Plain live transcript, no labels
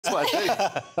That's what I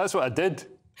did. That's what I did.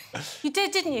 You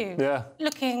did, didn't you? Yeah.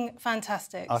 Looking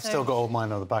fantastic. I've still got all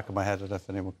mine on the back of my head. I don't know if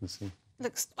anyone can see.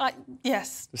 Looks like,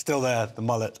 yes. It's still there, the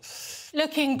mullet.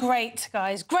 Looking great,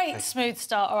 guys. Great, smooth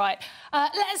start. All right.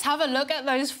 Let's have a look at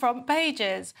those front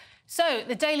pages. So,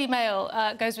 the Daily Mail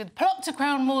goes with plot to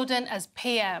crown Morden as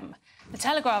PM. The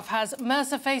Telegraph has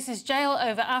Mercer faces jail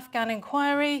over Afghan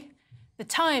inquiry. The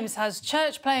Times has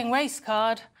Church playing race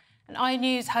card. And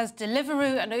iNews has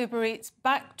Deliveroo and Uber Eats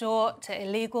backdoor to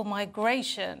illegal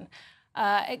migration.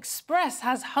 Express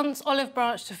has Hunt's olive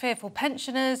branch to fearful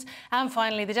pensioners. And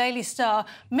finally, the Daily Star,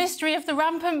 mystery of the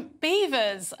rampant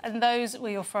beavers. And those were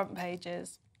your front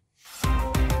pages.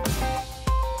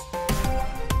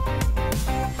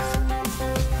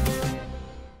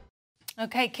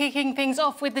 OK, kicking things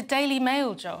off with the Daily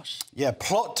Mail, Josh. Yeah,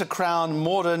 plot to crown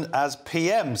Morden as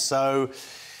PM. So,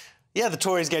 yeah, the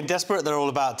Tories getting desperate. They're all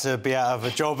about to be out of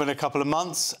a job in a couple of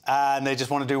months, and they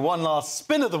just want to do one last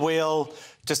spin of the wheel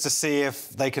just to see if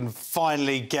they can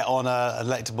finally get on an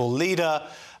electable leader.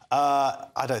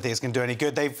 I don't think it's going to do any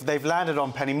good. They've landed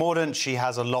on Penny Mordaunt. She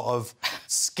has a lot of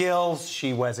skills.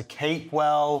 She wears a cape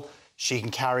well. She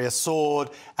can carry a sword.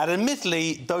 And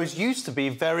admittedly, those used to be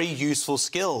very useful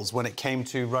skills when it came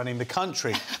to running the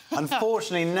country.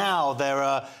 Unfortunately, now there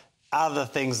are other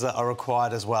things that are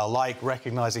required as well, like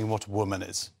recognising what a woman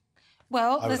is.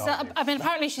 Well, I mean,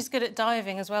 apparently she's good at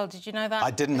diving as well. Did you know that?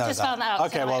 I didn't know that. I just found that out.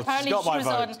 OK, well, apparently she's got my vote.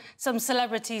 she was on some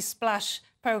celebrity splash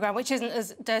programme, which isn't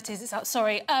as dirty as it's out.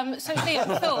 Sorry. So,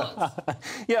 Liam, thoughts?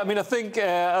 Yeah, I mean, I think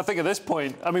at this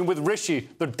point, I mean, with Rishi,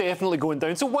 they're definitely going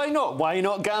down. So why not? Why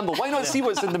not gamble? Why not see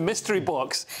what's in the mystery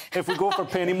box if we go for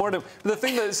Penny Mordaunt? The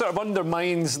thing that sort of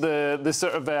undermines the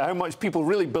sort of how much people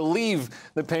really believe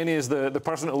that Penny is the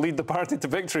person that will lead the party to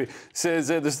victory says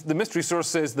the mystery source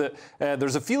says that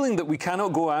there's a feeling that we cannot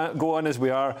go on as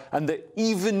we are, and that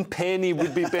even Penny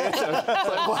would be better. It's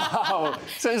like, wow,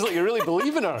 sounds like you really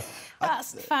believe in her.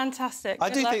 That's fantastic. I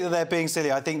do think that they're being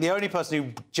silly. I think the only person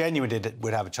who genuinely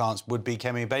would have a chance would be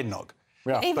Kemi Badenoch.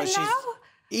 Yeah. Even now?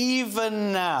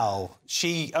 Even now.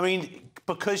 I mean,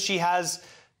 because she has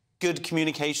good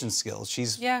communication skills.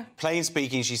 She's plain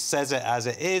speaking. She says it as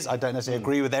it is. I don't necessarily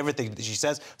agree with everything that she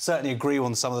says. Certainly agree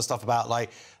on some of the stuff about, like,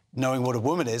 knowing what a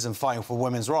woman is and fighting for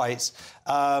women's rights.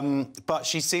 But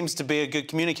she seems to be a good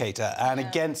communicator. And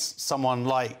against someone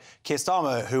like Keir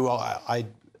Starmer, who I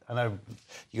know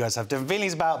you guys have different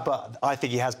feelings about, but I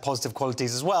think he has positive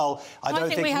qualities as well. I don't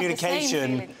think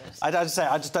communication. I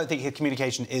just don't think his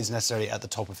communication is necessarily at the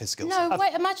top of his skill set. No,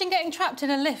 wait, imagine getting trapped in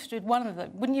a lift with one of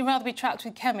them. Wouldn't you rather be trapped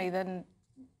with Kemi than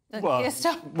well,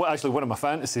 actually, one of my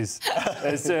fantasies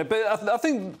is, but I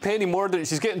think Penny Mordaunt,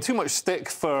 she's getting too much stick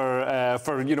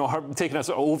for you know, her taking a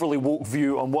sort of overly woke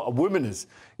view on what a woman is.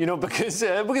 You know, because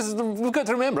we've got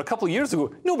to remember, a couple of years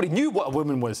ago, nobody knew what a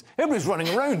woman was. Everybody's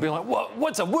running around being like,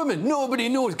 what's a woman? Nobody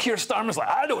knows. Keir Starmer's like,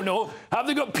 I don't know. Have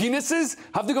they got penises?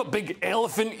 Have they got big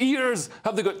elephant ears?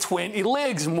 Have they got 20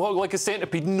 legs and walk like a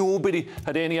centipede? Nobody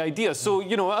had any idea. So,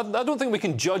 you know, I don't think we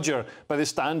can judge her by the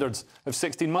standards of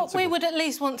 16 months ago. We would at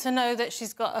least want to know that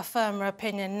she's got a firmer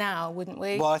opinion now, wouldn't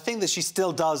we? Well, I think that she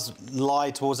still does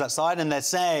lie towards that side, and they're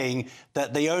saying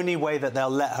that the only way that they'll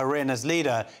let her in as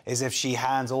leader is if she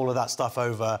hands all of that stuff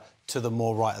over to the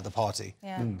more right of the party.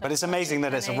 Yeah, But it's amazing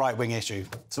that it's a right-wing issue.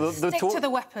 So Stick to the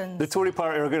weapons. The Tory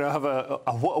party are going to have a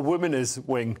what a woman is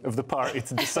wing of the party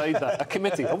to decide that. A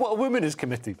committee. A what a woman is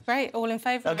committee. Great, all in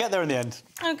favour? I'll get there in the end.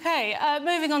 OK,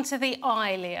 moving on to the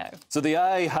Eye, Leo. So the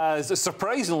Eye has a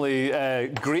surprisingly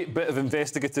great bit of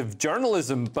investigative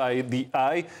journalism by the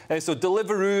Eye. So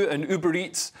Deliveroo and Uber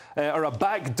Eats are a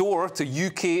back door to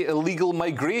UK illegal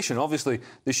migration. Obviously,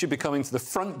 they should be coming to the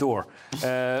front door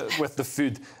with the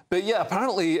food. But yeah,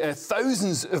 apparently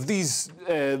thousands of these,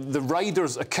 the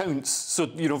riders' accounts, so,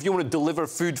 you know, if you want to deliver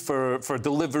food for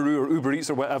Deliveroo or Uber Eats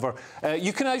or whatever,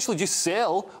 you can actually just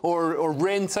sell or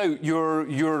rent out your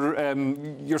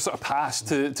sort of pass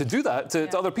to do that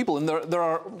to other people. And there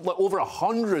are like over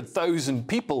 100,000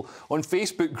 people on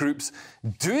Facebook groups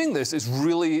doing this. It's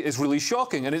really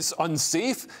shocking, and it's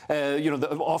unsafe. You know,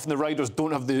 often the riders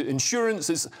don't have the insurance.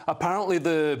 It's apparently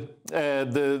the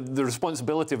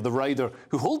responsibility of the rider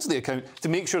who holds the account to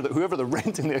make sure that whoever they're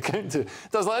renting the account to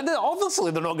does that. Obviously,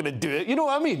 they're not going to do it. You know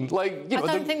what I mean? Like, you know,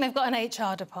 I don't think they've got an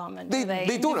HR department. They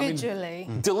don't. Individually.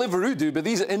 I mean, Deliveroo do, but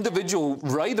these individual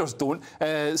riders don't.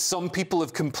 Some people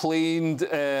have complained,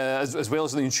 as well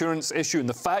as the insurance issue, and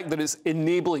the fact that it's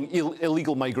enabling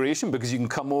illegal migration, because you can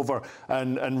come over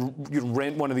and you know,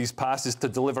 rent one of these passes to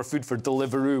deliver food for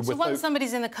Deliveroo. So once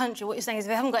somebody's in the country, what you're saying is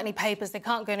they haven't got any papers, they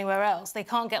can't go anywhere else, they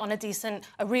can't get on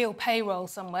a real payroll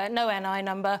somewhere, no NI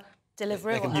number,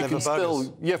 Deliveroo. They can or deliver Happy Meal. burgers.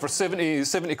 Still, yeah, for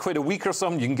 70 quid a week or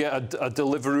something, you can get a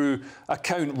Deliveroo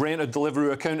account, rent a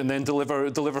Deliveroo account, and then deliver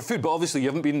food. But obviously, you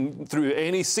haven't been through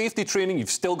any safety training. You've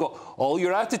still got all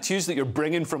your attitudes that you're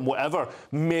bringing from whatever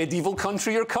medieval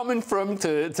country you're coming from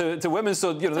to women.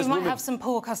 So, you know, this We might woman... have some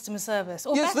poor customer service.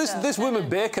 Or Yes, better. this woman,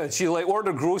 Becca, she like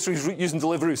ordered groceries using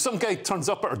Deliveroo. Some guy turns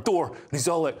up at her door and he's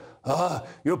all like,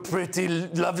 you're pretty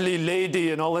lovely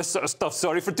lady and all this sort of stuff.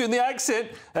 Sorry for doing the accent,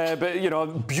 but, you know,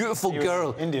 beautiful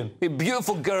girl. Indian. A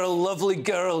beautiful girl, lovely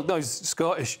girl. No, he's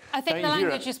Scottish. I think Can't the you hear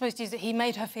language it? you're supposed to use, that he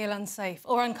made her feel unsafe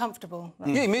or uncomfortable.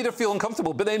 Yeah, he made her feel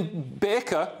uncomfortable. But then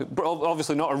Becca,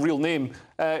 obviously not a real name,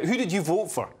 who did you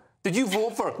vote for? Did you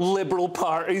vote for liberal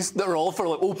parties that are all for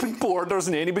like open borders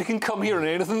and anybody can come here and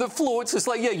anything that floats? It's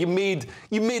like, yeah, you made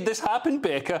this happen,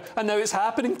 Becca, and now it's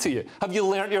happening to you. Have you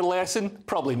learnt your lesson?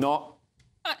 Probably not.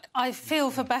 I feel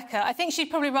for Becca. I think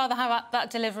she'd probably rather have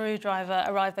that Deliveroo driver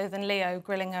arrive there than Leo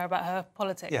grilling her about her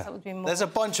politics. Yeah. That would be more. There's a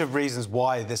bunch of reasons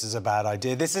why this is a bad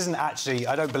idea. This isn't actually...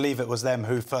 I don't believe it was them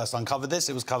who first uncovered this.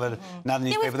 It was covered in the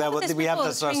newspaper. We have before,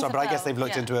 that sort of stuff, but I guess they've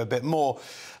looked into it a bit more.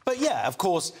 But yeah, of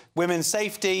course, women's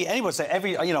safety. Anyone say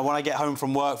you know, when I get home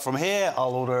from work from here,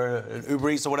 I'll order an Uber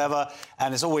Eats or whatever,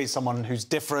 and it's always someone who's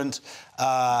different.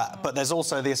 But there's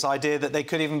also this idea that they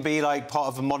could even be like part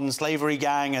of a modern slavery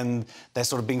gang, and they're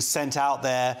sort of being sent out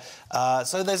there.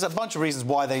 So there's a bunch of reasons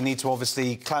why they need to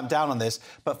obviously clamp down on this.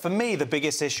 But for me, the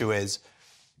biggest issue is: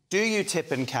 do you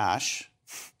tip in cash,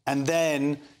 and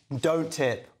then don't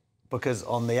tip because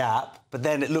on the app, but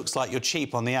then it looks like you're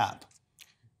cheap on the app?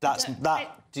 That's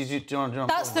that. Do you want to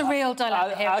That's the real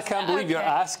dilemma here. I can't believe you're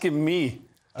asking me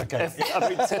about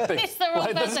tipping. It's the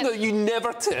wrong person. You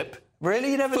never tip.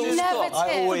 Really? You never Full do? stop.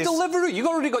 I always... Deliveroo, you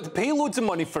already got to pay loads of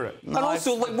money for it. No, and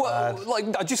also, like, what?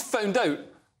 Like, I just found out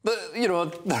that, you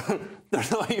know, they're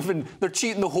not even... They're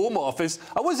cheating the Home Office.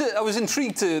 I was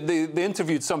intrigued they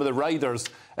interviewed some of the riders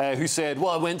who said,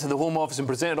 well, I went to the Home Office and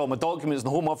presented all my documents and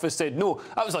the Home Office said no.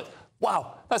 I was like,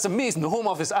 wow, that's amazing. The Home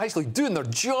Office actually doing their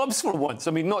jobs for once.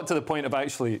 I mean, not to the point of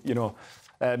actually, you know,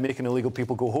 making illegal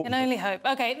people go home. Can only hope.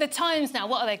 OK, the Times now.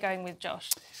 What are they going with, Josh?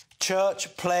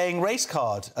 Church playing race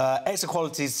card.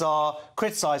 Ex-Equality Czar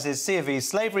criticises C of E's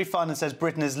slavery fund and says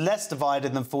Britain is less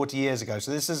divided than 40 years ago. So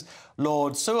this is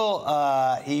Lord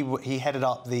Sewell. He headed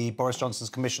up the Boris Johnson's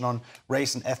Commission on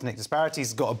Race and Ethnic Disparities.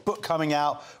 He's got a book coming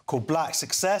out called Black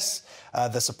Success,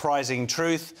 The Surprising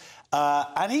Truth.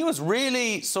 And he was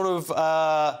really sort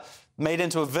of made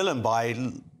into a villain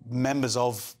by members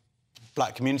of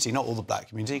black community, not all the black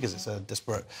community because it's a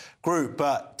disparate group,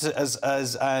 but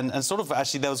and sort of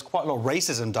actually there was quite a lot of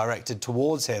racism directed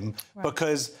towards him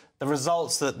because the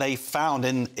results that they found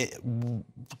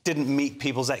didn't meet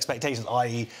people's expectations,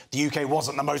 i.e. the UK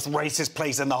wasn't the most racist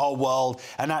place in the whole world,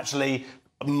 and actually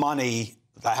money,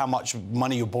 like how much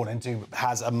money you're born into,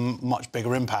 has a much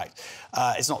bigger impact.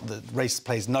 It's not that race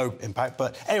plays no impact,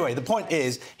 but anyway, the point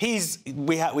is,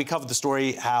 we covered the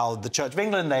story how the Church of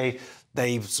England,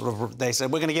 they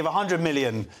said we're going to give 100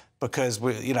 million because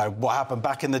you know what happened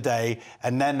back in the day,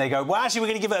 and then they go, well, actually we're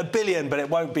going to give it $1 billion, but it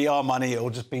won't be our money; it will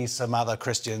just be some other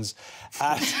Christians,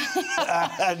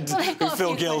 and who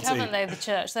feel guilty. Quid, haven't they, the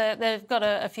church? They've got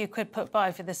a few quid put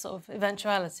by for this sort of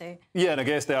eventuality. Yeah, and I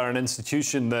guess they are an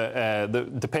institution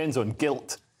that depends on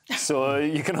guilt. So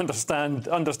you can understand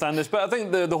this. But I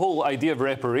think the whole idea of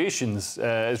reparations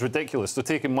is ridiculous. So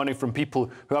taking money from people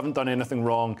who haven't done anything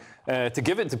wrong to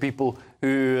give it to people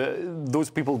who those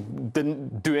people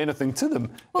didn't do anything to them.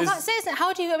 Well, that's it, isn't it?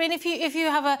 How do you... I mean, if you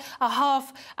have a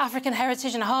half African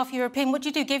heritage and a half European, what do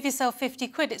you do? Give yourself 50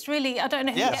 quid? It's really... I don't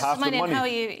know who gets the money and how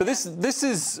you... But this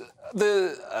is...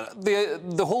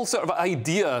 The whole sort of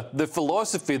idea, the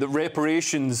philosophy that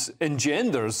reparations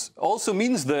engenders also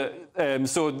means that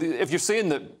if you're saying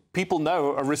that people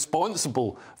now are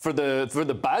responsible for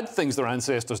the bad things their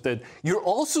ancestors did, you're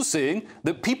also saying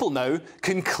that people now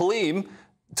can claim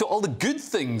to all the good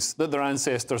things that their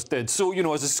ancestors did. So, you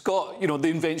know, as a Scot, you know, the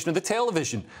invention of the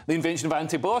television, the invention of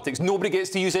antibiotics, nobody gets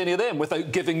to use any of them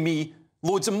without giving me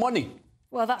loads of money.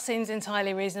 Well, that seems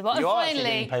entirely reasonable. You and are finally,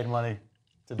 actually getting paid money.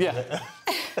 Yeah.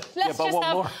 Let's just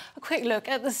have more? a quick look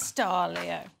at the Star,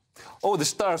 Leo. Oh, the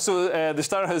Star. So the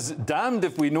Star has damned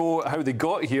if we know how they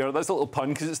got here. That's a little pun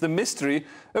because it's the mystery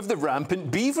of the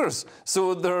rampant beavers.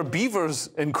 So there are beavers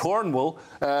in Cornwall.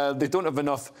 They don't have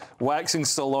enough waxing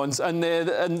salons, and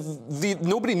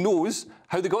nobody knows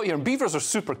how they got here. And beavers are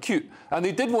super cute, and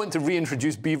they did want to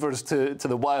reintroduce beavers to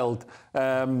the wild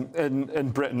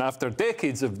in Britain after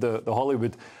decades of the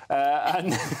Hollywood.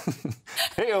 And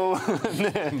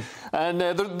hey-oh. And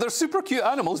they're super cute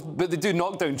animals, but they do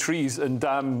knock down trees and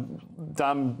dam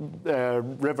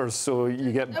rivers, so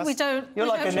you get... No, we don't. You're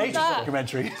like a nature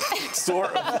documentary.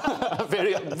 Sort of.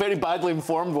 very badly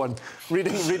informed one.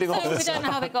 Reading off this. We don't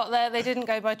know how they got there. They didn't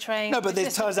go by train. No, but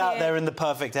it turns out they're in the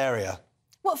perfect area.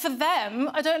 What, for them?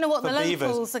 I don't know what the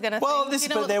locals are going to think. Well,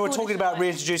 but they were talking about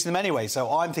reintroducing them anyway, so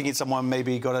I'm thinking someone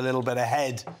maybe got a little bit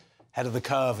ahead of the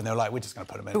curve, and they were like, we're just going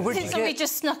to put them in. Did somebody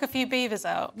just snuck a few beavers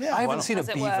out? Yeah, I haven't seen a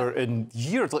beaver in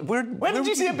years. Like, when did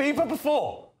you see a beaver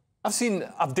before?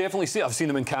 I've definitely seen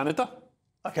them in Canada.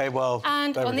 OK, well...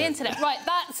 And on the internet. Right,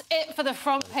 that's it for the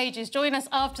front pages. Join us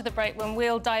after the break when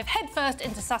we'll dive headfirst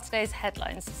into Saturday's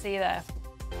headlines. See you there.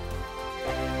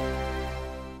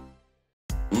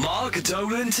 Mark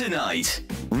Dolan Tonight.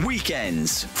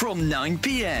 Weekends from 9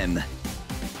 p.m.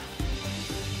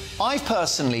 I've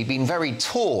personally been very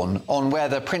torn on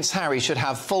whether Prince Harry should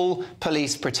have full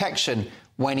police protection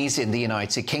when he's in the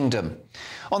United Kingdom.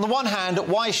 On the one hand,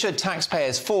 why should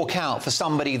taxpayers fork out for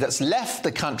somebody that's left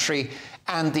the country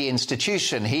and the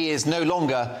institution? He is no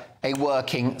longer a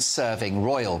working, serving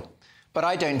royal. But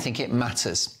I don't think it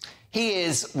matters. He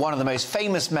is one of the most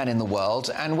famous men in the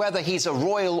world, and whether he's a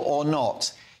royal or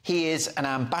not, he is an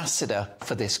ambassador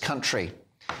for this country.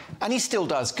 And he still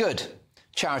does good.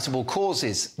 Charitable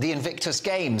causes, the Invictus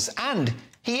Games, and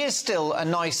he is still a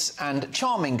nice and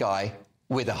charming guy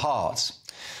with a heart.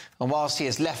 And whilst he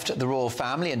has left the royal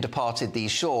family and departed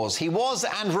these shores, he was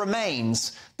and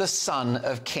remains the son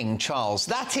of King Charles.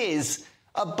 That is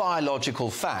a biological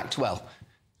fact. Well,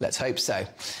 let's hope so.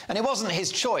 And it wasn't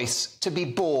his choice to be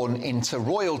born into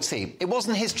royalty. It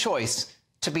wasn't his choice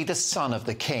to be the son of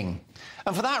the king.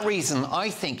 And for that reason, I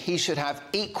think he should have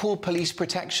equal police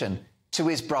protection to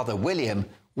his brother William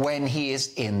when he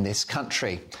is in this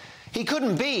country. He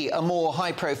couldn't be a more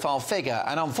high-profile figure,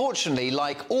 and unfortunately,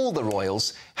 like all the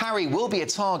royals, Harry will be a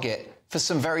target for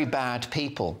some very bad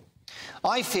people.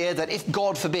 I fear that if,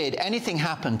 God forbid, anything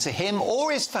happened to him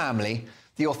or his family,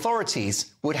 the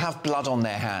authorities would have blood on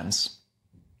their hands.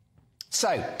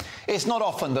 So, it's not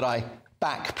often that I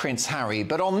back Prince Harry,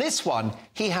 but on this one,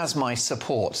 he has my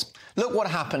support. Look what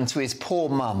happened to his poor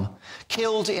mum,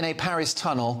 killed in a Paris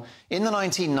tunnel in the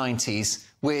 1990s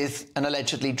with an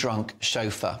allegedly drunk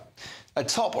chauffeur. A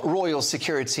top royal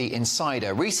security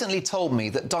insider recently told me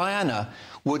that Diana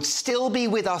would still be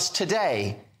with us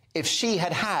today if she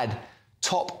had had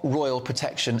top royal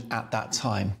protection at that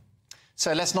time.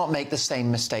 So let's not make the same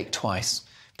mistake twice.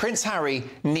 Prince Harry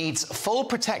needs full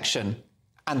protection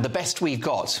and the best we've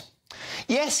got.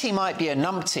 Yes, he might be a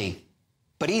numpty,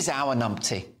 but he's our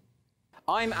numpty.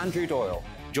 I'm Andrew Doyle.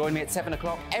 Join me at 7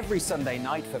 o'clock every Sunday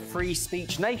night for Free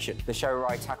Speech Nation, the show where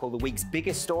I tackle the week's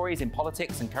biggest stories in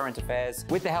politics and current affairs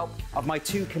with the help of my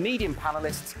two comedian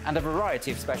panellists and a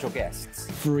variety of special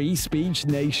guests. Free Speech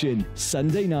Nation,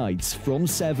 Sunday nights from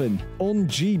 7 on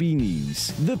GB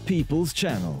News, the People's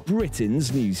Channel,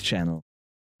 Britain's news channel.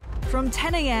 From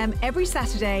 10 a.m. every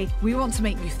Saturday, we want to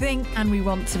make you think and we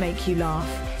want to make you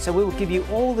laugh. So we will give you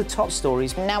all the top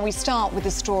stories. Now we start with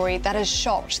a story that has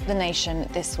shocked the nation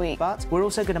this week. But we're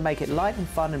also going to make it light and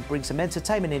fun and bring some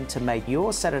entertainment in to make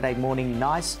your Saturday morning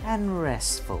nice and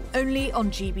restful. Only on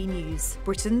GB News,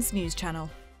 Britain's news channel.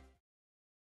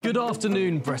 Good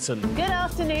afternoon, Britain. Good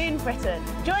afternoon, Britain.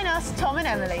 Join us, Tom and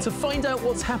Emily, To find out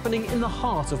what's happening in the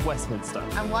heart of Westminster.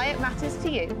 and why it matters to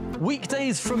you.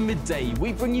 Weekdays from midday,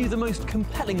 we bring you the most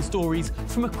compelling stories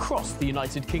from across the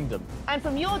United Kingdom. And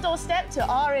from your doorstep to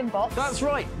our inbox, That's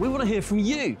right, we want to hear from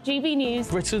you, GB News.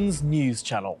 Britain's news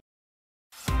channel.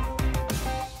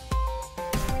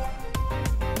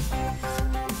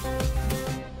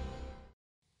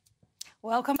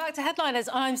 Welcome back to Headliners.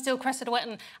 I'm still Cressida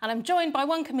Wetton, and I'm joined by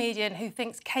one comedian who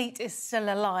thinks Kate is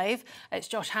still alive. It's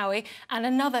Josh Howie, and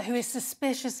another who is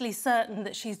suspiciously certain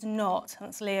that she's not.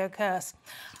 That's Leo Kearse.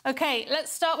 OK,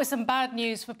 let's start with some bad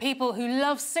news for people who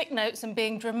love sick notes and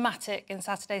being dramatic in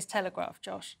Saturday's Telegraph,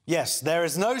 Josh. Yes, there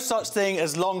is no such thing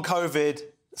as long COVID,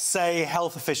 say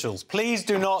health officials. Please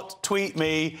do not tweet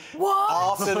me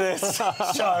after this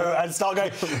show and start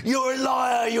going, you're a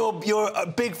liar, you're a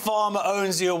big pharma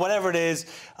owns you, or whatever it is.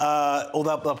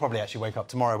 Although they'll probably actually wake up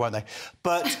tomorrow, won't they?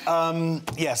 But,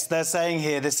 yes, they're saying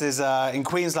here, this is in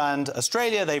Queensland,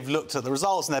 Australia. They've looked at the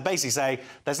results and they're basically saying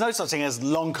there's no such thing as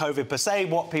long COVID per se.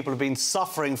 What people have been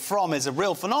suffering from is a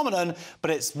real phenomenon,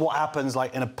 but it's what happens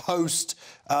like in a post-viral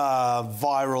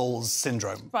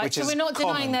syndrome. Right, which so is we're not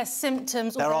common. denying their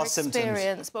symptoms or their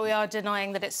experience, but we are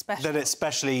denying that it's special. That it's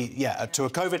specially, yeah, to a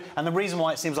COVID. And the reason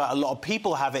why it seems like a lot of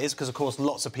people have it is because, of course,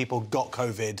 lots of people got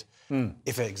COVID,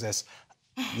 if it exists.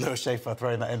 Lewis Schaefer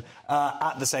throwing that in,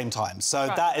 at the same time. So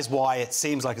that is why it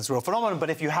seems like it's a real phenomenon. But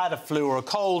if you had a flu or a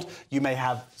cold, you may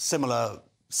have similar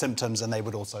symptoms, and they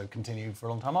would also continue for a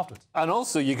long time afterwards. And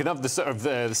also, you can have the sort of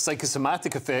the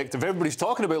psychosomatic effect of everybody's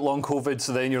talking about long COVID,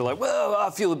 so then you're like, well, I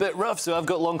feel a bit rough, so I've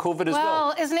got long COVID as well.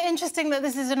 Well, isn't it interesting that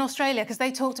this is in Australia? Because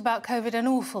they talked about COVID an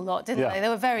awful lot, didn't they? They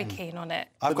were very keen on it.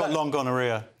 I've got long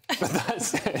gonorrhea. But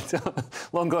that's it.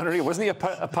 Long gonorrhea. Wasn't he a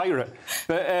pirate?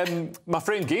 But my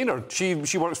friend Gaynor, she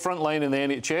works frontline in the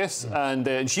NHS,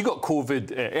 and she got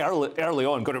COVID early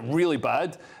on, got it really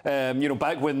bad. You know,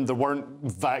 back when there weren't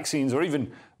vaccines or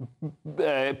even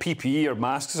PPE or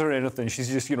masks or anything. She's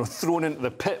just, you know, thrown into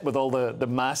the pit with all the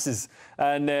masses.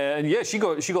 And yeah, she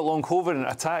got long COVID and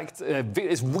attacked.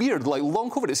 It's weird, like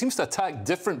long COVID, it seems to attack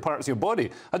different parts of your body.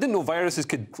 I didn't know viruses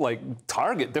could like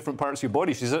target different parts of your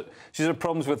body. She's had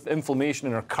problems with inflammation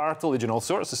in her cartilage and all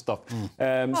sorts of stuff.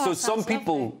 So some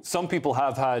people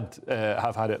have had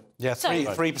it. Yeah,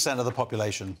 3% of the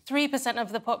population. 3%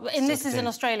 of the population. And this is in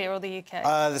Australia or the UK?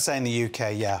 They're saying the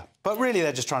UK, yeah. But really,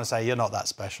 they're just trying to say you're not that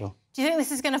special. Do you think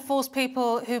this is going to force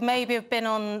people who maybe have been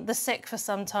on the sick for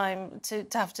some time to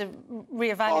have to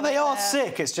reevaluate? Oh, they are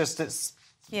sick. It's just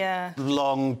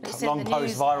long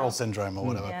post-viral syndrome or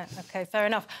whatever. Yeah, OK, fair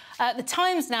enough. The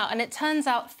Times now, and it turns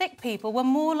out thick people were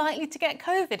more likely to get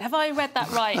COVID. Have I read that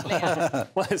right, Leo?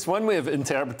 Well, it's one way of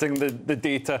interpreting the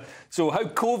data. So how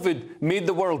COVID made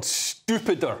the world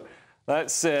stupider.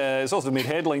 That's it's also made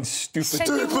headlines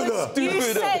stupider. You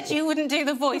said you wouldn't do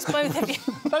the voice, both of you.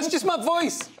 That's just my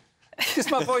voice.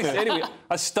 Just my voice. Anyway,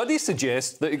 a study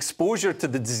suggests that exposure to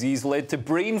the disease led to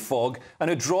brain fog and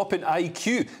a drop in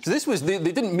IQ. So this was, they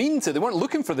didn't mean to, they weren't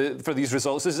looking for these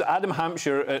results. This is Adam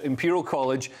Hampshire at Imperial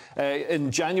College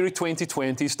in January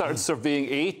 2020. Started surveying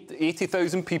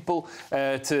 80,000 people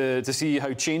to see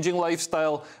how changing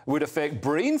lifestyle would affect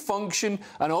brain function.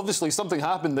 And obviously something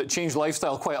happened that changed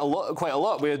lifestyle quite a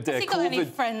lot. We had Has he got any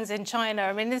friends in China?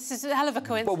 I mean, this is a hell of a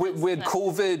coincidence. Well, we had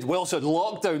COVID. We also had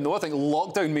lockdown, though. I think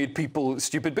lockdown made people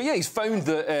stupid. But yeah, he's found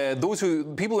that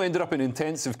people who ended up in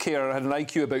intensive care had an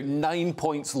IQ about 9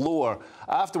 points lower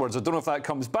afterwards. I don't know if that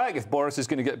comes back, if Boris is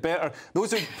going to get better.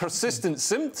 Those who had persistent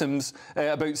symptoms,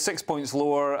 about 6 points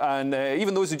lower, and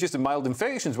even those who just had mild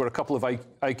infections were a couple of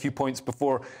IQ points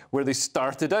before where they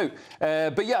started out.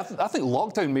 But yeah, I think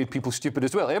lockdown made people stupid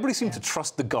as well. Everybody seemed to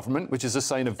trust the government, which is a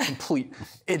sign of complete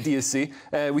idiocy.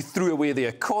 We threw away the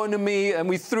economy, and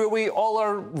we threw away all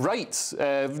our rights,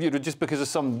 just because of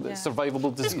some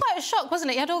survivable disease. It was quite a shock,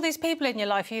 wasn't it? You had all these people in your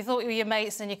life, you thought you were your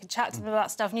mates and you could chat to them about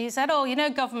stuff, and you said, oh, you know,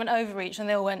 government overreach, and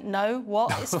they all went, no,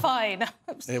 what? It's fine.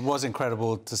 It was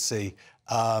incredible to see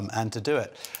and to do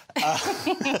it.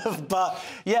 But,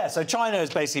 yeah, so China has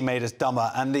basically made us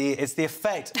dumber, and it's the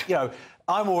effect, you know,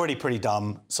 I'm already pretty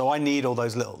dumb, so I need all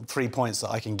those little 3 points that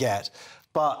I can get,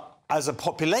 but as a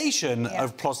population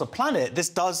across the planet, this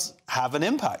does have an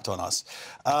impact on us.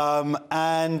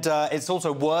 And it's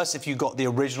also worse if you got the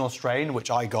original strain,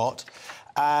 which I got.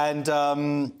 And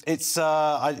I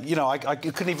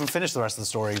couldn't even finish the rest of the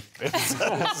story. It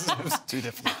was too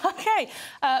difficult. OK,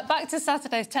 back to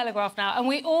Saturday's Telegraph now. And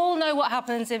we all know what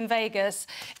happens in Vegas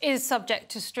is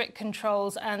subject to strict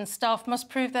controls, and staff must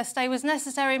prove their stay was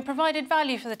necessary and provided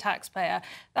value for the taxpayer.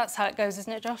 That's how it goes,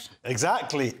 isn't it, Josh?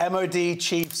 Exactly. MOD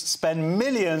chiefs spend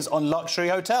millions on luxury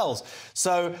hotels.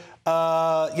 So,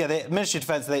 the Ministry of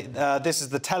Defence, this is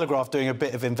the Telegraph doing a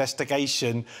bit of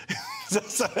investigation.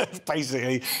 So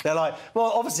basically, they're like,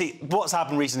 well, obviously, what's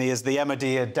happened recently is the MOD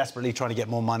are desperately trying to get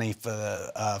more money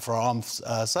for armed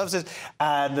services,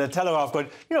 and the Telegraph going,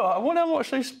 you know, I wonder how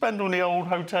much they spend on the old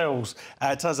hotels.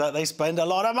 It turns out they spend a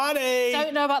lot of money.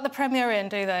 Don't know about the Premier Inn,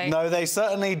 do they? No, they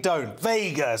certainly don't.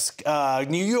 Vegas,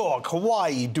 New York,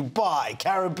 Hawaii, Dubai,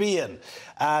 Caribbean.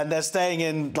 And they're staying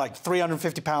in, like,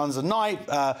 £350 a night.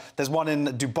 There's one in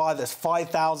Dubai that's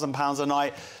 £5,000 a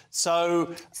night.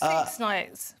 So... 6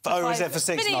 nights. Oh, is it for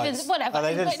 6 nights? Whatever.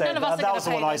 They didn't say that. That was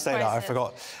the one I stayed at, I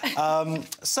forgot.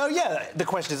 So, yeah, the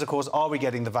question is, of course, are we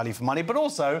getting the value for money? But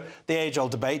also, the age-old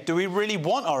debate, do we really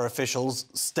want our officials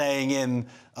staying in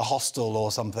a hostel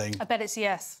or something? I bet it's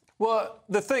yes. Well,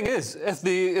 the thing is, if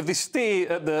they stay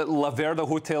at the La Verda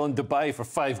Hotel in Dubai for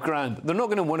 $5,000, they're not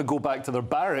going to want to go back to their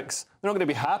barracks. They're not going to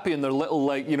be happy in their little,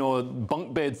 like, you know,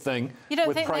 bunk bed thing. You don't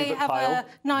with think private they have pile. a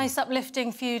nice,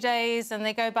 uplifting few days and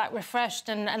they go back refreshed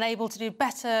and able to do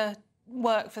better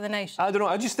work for the nation? I don't know.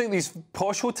 I just think these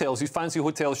posh hotels, these fancy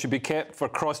hotels, should be kept for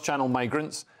cross-channel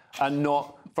migrants and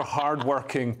not for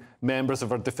hard-working members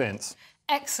of our defence.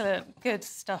 Excellent. Good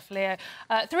stuff, Leo.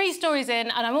 3 stories in,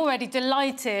 and I'm already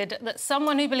delighted that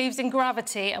someone who believes in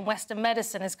gravity and Western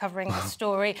medicine is covering the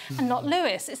story, and not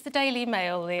Lewis. It's the Daily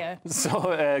Mail, Leo.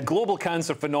 So, global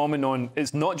cancer phenomenon,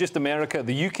 it's not just America.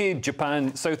 The UK,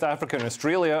 Japan, South Africa and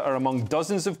Australia are among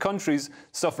dozens of countries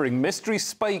suffering mystery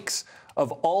spikes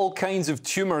of all kinds of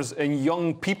tumours in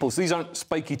young people. So these aren't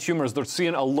spiky tumours. They're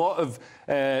seeing a lot of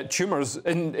tumours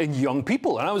in young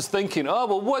people. And I was thinking, oh,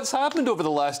 well, what's happened over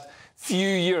the last few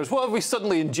years? What have we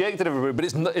suddenly injected everywhere? But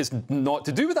it's not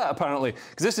to do with that, apparently,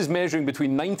 because this is measuring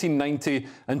between 1990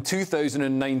 and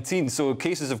 2019. So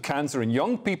cases of cancer in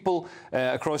young people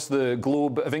across the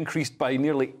globe have increased by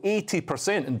nearly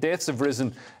 80%, and deaths have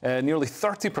risen nearly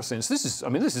 30%. So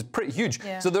this is pretty huge.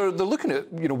 Yeah. So they're looking at,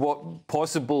 you know, what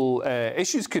possible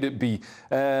issues could it be?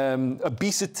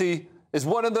 Obesity is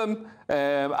one of them.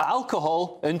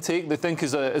 Alcohol intake, they think,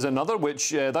 is another, which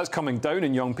that's coming down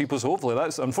in young people. So hopefully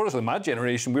that's, unfortunately, my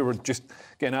generation, we were just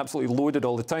getting absolutely loaded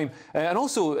all the time. And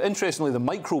also, interestingly, the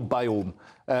microbiome,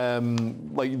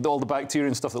 like all the bacteria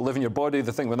and stuff that live in your body,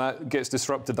 the thing when that gets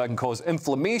disrupted, that can cause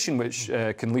inflammation, which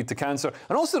can lead to cancer.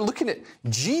 And also they're looking at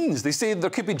genes. They say there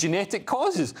could be genetic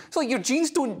causes. It's like your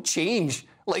genes don't change.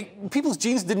 Like, people's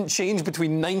genes didn't change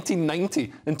between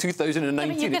 1990 and 2019. I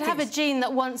mean, you could have a gene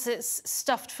that once it's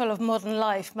stuffed full of modern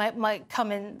life might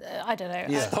come in, I don't know.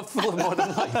 Yeah. Stuffed full of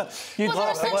modern life. Well, there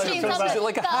are some genes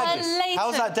like a haggis. How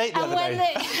was that date the other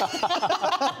day?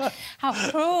 How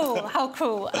cruel, how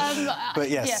cruel.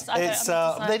 But yes,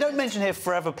 they don't mention here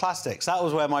forever plastics. That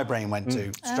was where my brain went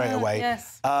to straight away.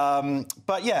 Yes.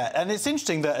 But yeah, and it's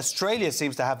interesting that Australia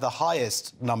seems to have the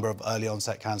highest number of early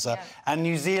onset cancer, and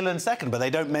New Zealand second, but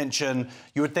they don't mention.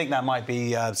 You would think that might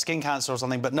be skin cancer or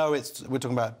something, but no, we're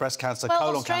talking about breast cancer,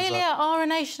 colon cancer. Australia are a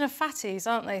nation of fatties,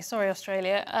 aren't they? Sorry,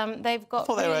 Australia. They've got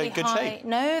really good high... shape.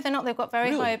 No, they're not. They've got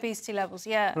very high obesity levels.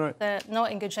 Yeah, right. They're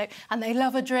not in good shape, and they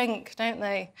love a drink, don't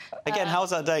they? Again, how's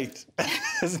that date?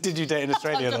 Did you date in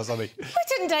Australia or something? I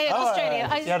didn't date in Australia.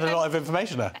 You had a lot of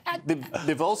information there.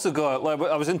 They've also got, like,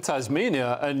 I was in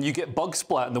Tasmania, and you get bug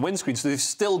splat in the windscreen, so they've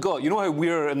still got, you know how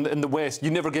we're in the West,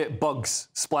 you never get bugs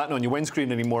splatting on your windscreen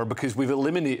anymore because we've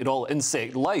eliminated all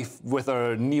insect life with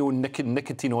our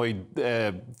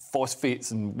neonicotinoid phosphates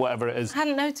and whatever it is. I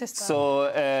hadn't noticed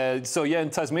that. So yeah,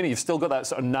 in Tasmania, you've still got that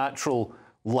sort of natural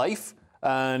life.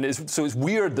 And it's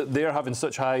weird that they're having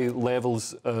such high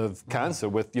levels of cancer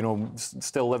with, you know,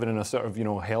 still living in a sort of, you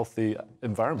know, healthy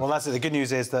environment. Well, that's it. The good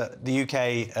news is that the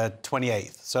UK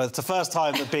 28th. So it's the first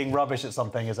time that being rubbish at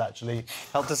something has actually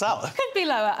helped us out. Could be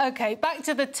lower. OK, back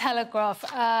to the Telegraph.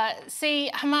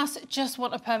 Hamas just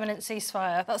want a permanent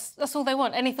ceasefire. That's all they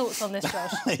want. Any thoughts on this,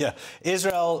 Josh? Yeah.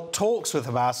 Israel talks with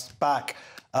Hamas back...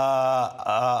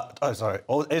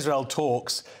 Israel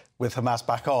talks with Hamas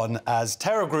back on as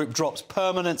terror group drops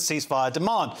permanent ceasefire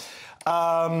demand.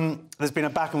 There's been a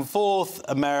back and forth.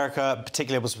 America,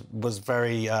 particularly, was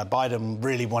very... Biden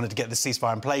really wanted to get the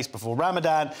ceasefire in place before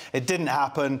Ramadan. It didn't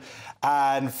happen.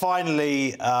 And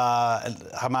finally,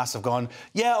 Hamas have gone,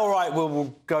 yeah, all right,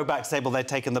 we'll go back to the table. They've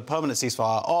taken the permanent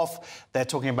ceasefire off. They're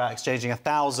talking about exchanging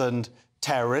 1,000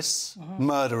 terrorists,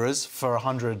 murderers, for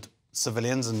 100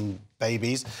 civilians and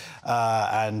babies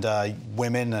and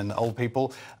women and old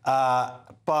people.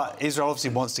 But Israel obviously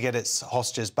wants to get its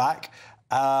hostages back.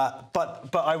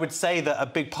 But I would say that a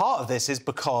big part of this is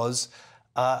because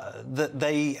that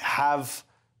they have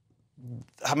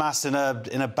Hamas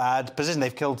in a bad position.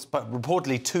 They've killed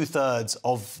reportedly 2/3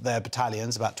 of their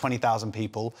battalions, about 20,000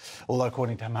 people, although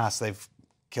according to Hamas they've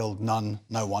killed no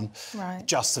one,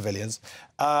 just civilians.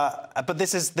 But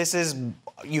this is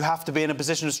you have to be in a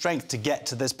position of strength to get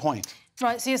to this point.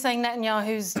 Right. So you're saying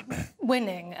Netanyahu's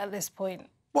winning at this point?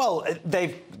 Well,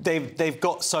 they've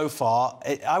got so far.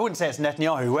 I wouldn't say it's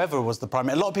Netanyahu. Whoever was the prime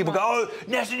minister. A lot of people go, "Oh,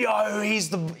 Netanyahu, he's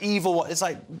the evil one." It's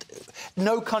like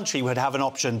no country would have an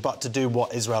option but to do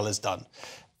what Israel has done,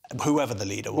 whoever the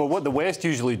leader was. Well, what the West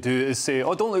usually do is say,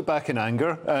 oh, don't look back in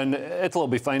anger, and it'll all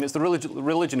be fine. It's the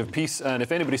religion of peace, and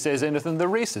if anybody says anything, they're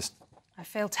racist. I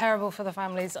feel terrible for the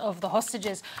families of the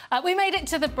hostages. We made it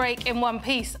to the break in one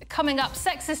piece. Coming up,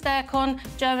 sexist aircon,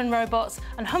 German robots,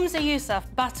 and Humza Yousaf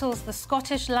battles the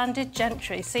Scottish landed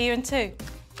gentry. See you in 2.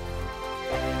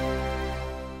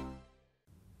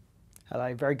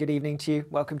 Hello, very good evening to you.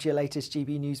 Welcome to your latest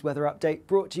GB News weather update,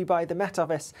 brought to you by the Met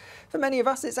Office. For many of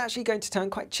us, it's actually going to turn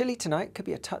quite chilly tonight. Could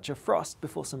be a touch of frost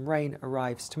before some rain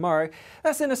arrives tomorrow.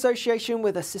 That's in association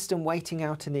with a system waiting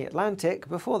out in the Atlantic.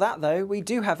 Before that, though, we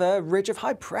do have a ridge of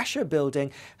high pressure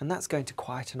building, and that's going to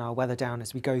quieten our weather down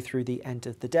as we go through the end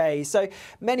of the day. So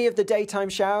many of the daytime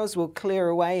showers will clear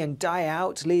away and die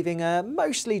out, leaving a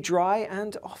mostly dry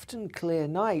and often clear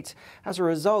night. As a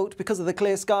result, because of the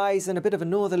clear skies and a bit of a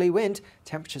northerly wind,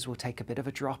 temperatures will take a bit of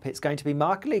a drop. It's going to be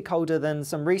markedly colder than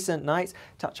some recent nights.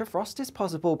 Touch of frost is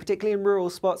possible, particularly in rural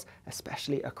spots,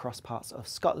 especially across parts of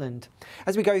Scotland.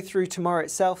 As we go through tomorrow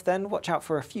itself then, watch out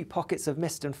for a few pockets of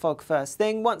mist and fog first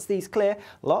thing. Once these clear,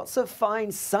 lots of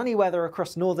fine sunny weather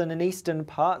across northern and eastern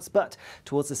parts, but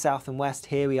towards the south and west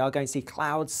here we are going to see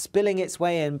clouds spilling its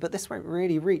way in, but this won't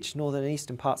really reach northern and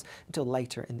eastern parts until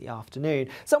later in the afternoon.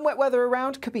 Some wet weather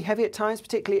around, could be heavy at times,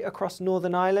 particularly across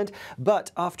Northern Ireland,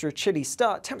 but after a chilly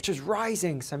start, temperatures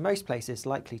rising, so most places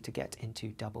likely to get into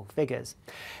double figures.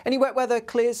 Any wet weather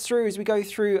clears through as we go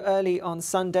through early on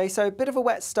Sunday, so a bit of a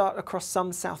wet start across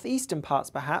some southeastern parts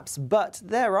perhaps, but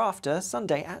thereafter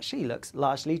Sunday actually looks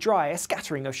largely dry. A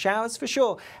scattering of showers for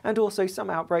sure, and also some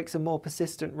outbreaks of more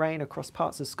persistent rain across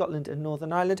parts of Scotland and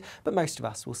Northern Ireland, but most of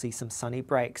us will see some sunny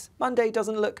breaks. Monday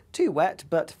doesn't look too wet,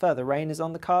 but further rain is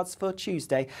on the cards for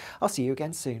Tuesday. I'll see you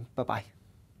again soon. Bye-bye.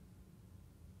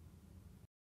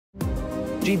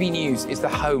 GB News is the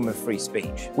home of free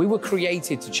speech. We were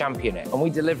created to champion it, and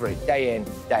we deliver it day in,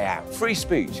 day out. Free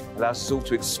speech allows us all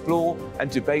to explore and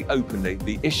debate openly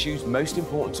the issues most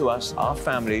important to us, our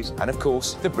families, and of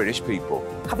course, the British people.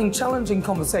 Having challenging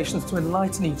conversations to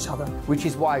enlighten each other. Which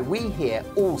is why we hear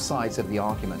all sides of the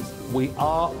argument. We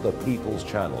are the People's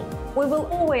Channel. We will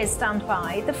always stand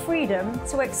by the freedom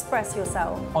to express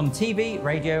yourself. On TV,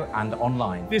 radio and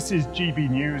online. This is GB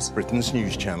News, Britain's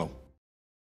news channel.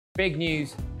 Big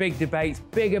news, big debates,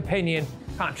 big opinion.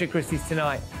 Patrick Christie's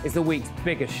Tonight is the week's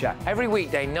biggest show. Every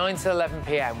weekday, 9 to 11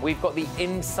 p.m, we've got the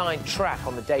inside track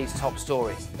on the day's top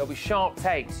stories. There'll be sharp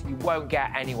takes you won't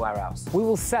get anywhere else. We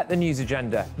will set the news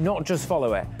agenda, not just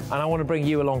follow it, and I want to bring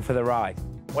you along for the ride.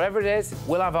 Whatever it is,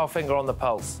 we'll have our finger on the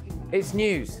pulse. It's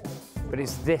news, but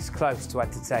it's this close to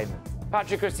entertainment.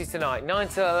 Patrick Christie's Tonight, 9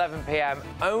 to 11 p.m,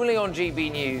 only on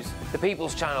GB News, the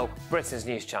People's Channel, Britain's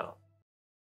news channel.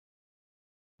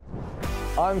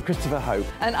 I'm Christopher Hope.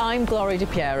 And I'm Gloria Di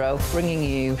Piero, bringing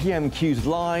you PMQs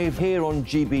live here on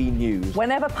GB News.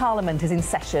 Whenever Parliament is in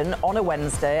session on a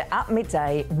Wednesday at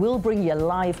midday, we'll bring you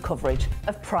live coverage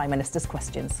of Prime Minister's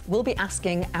questions. We'll be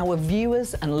asking our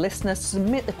viewers and listeners to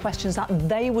submit the questions that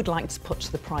they would like to put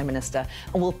to the Prime Minister,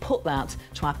 and we'll put that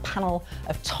to our panel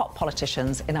of top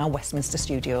politicians in our Westminster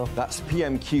studio. That's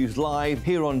PMQs live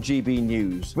here on GB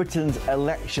News, Britain's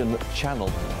election channel.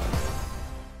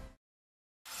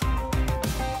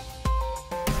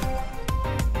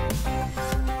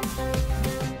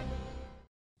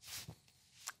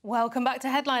 Welcome back to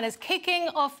Headliners. Kicking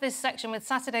off this section with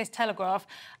Saturday's Telegraph,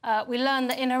 we learn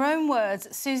that in her own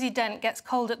words, Susie Dent gets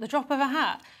cold at the drop of a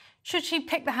hat. Should she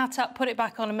pick the hat up, put it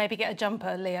back on and maybe get a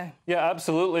jumper, Leo? Yeah,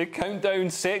 absolutely. Countdown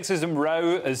sexism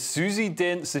row as Susie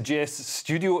Dent suggests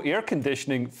studio air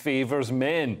conditioning favours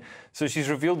men. So she's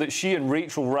revealed that she and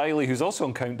Rachel Riley, who's also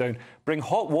on Countdown, bring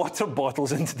hot water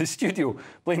bottles into the studio,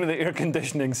 blaming the air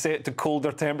conditioning set to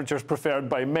colder temperatures preferred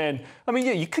by men. I mean,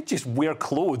 yeah, you could just wear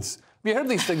clothes. Have you heard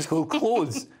these things called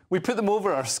clothes? We put them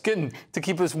over our skin to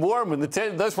keep us warm. And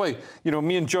that's why, you know,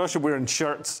 me and Josh are wearing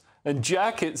shirts and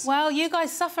jackets. Well, you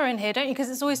guys suffer in here, don't you? Because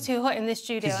it's always too hot in this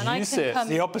studio. And you say it's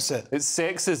the opposite. It's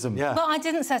sexism. Yeah. Well, I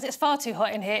didn't say it's far too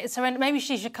hot in here. It's horrendous. Maybe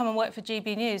she should come and work for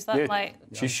GB News. That might...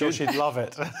 She should. She'd love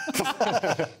it.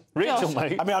 Rachel,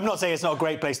 mate. I mean, I'm not saying it's not a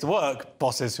great place to work,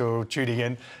 bosses who are tuning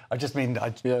in. I just mean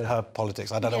her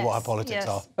politics. I don't know what her politics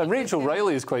are. And Rachel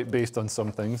Riley is quite based on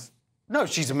some things. No,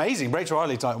 she's amazing. Rachel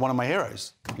Riley's like one of my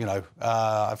heroes. You know,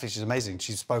 I think she's amazing.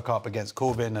 She spoke up against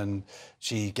Corbyn and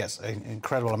she gets an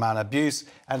incredible amount of abuse.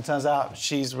 And it turns out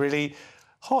she's really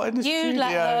hot in the studio. You'd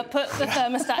let her put the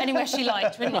thermostat anywhere she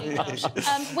liked, wouldn't you, Josh?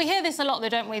 We hear this a lot, though,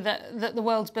 don't we, that the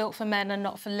world's built for men and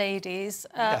not for ladies.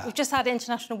 We've just had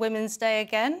International Women's Day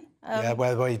again.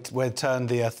 Where we turned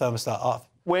the thermostat up.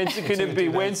 When's it going to be?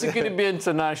 When's it going to be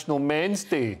International Men's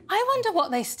Day? I wonder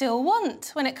what they still want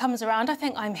when it comes around. I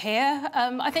think I'm here.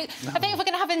 I think if we're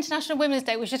going to have International Women's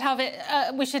Day, we should have it.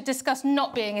 We should discuss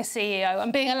not being a CEO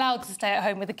and being allowed to stay at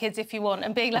home with the kids if you want,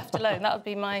 and being left alone. That would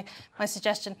be my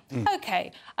suggestion.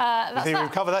 OK. I think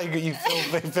we've covered that. You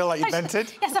feel like you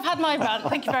vented? Yes, I've had my rant.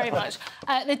 Thank you very much.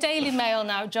 The Daily Mail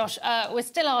now, Josh. We're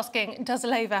still asking: does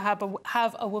Labour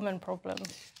have a woman problem?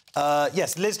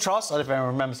 Yes, Liz Truss, I don't know if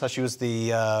anyone remembers her, she was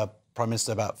the Prime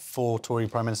Minister about 4 Tory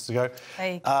Prime Ministers ago,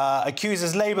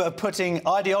 accuses Labour of putting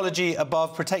ideology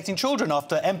above protecting children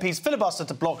after MPs filibustered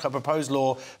to block her proposed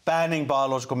law banning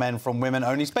biological men from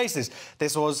women-only spaces.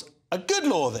 This was a good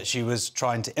law that she was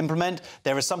trying to implement.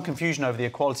 There is some confusion over the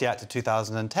Equality Act of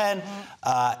 2010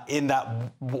 in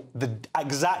that the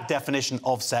exact definition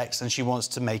of sex, and she wants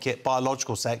to make it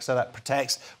biological sex, so that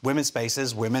protects women's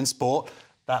spaces, women's sport,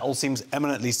 That all seems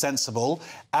eminently sensible.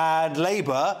 And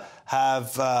Labour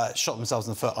have shot themselves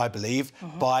in the foot, I believe,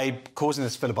 by causing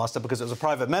this filibuster because it was a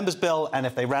private member's bill, and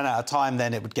if they ran out of time,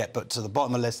 then it would get put to the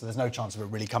bottom of the list, so there's no chance of it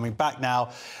really coming back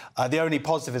now. The only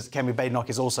positive is Kemi Badenoch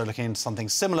is also looking into something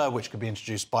similar, which could be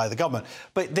introduced by the government.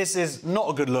 But this is not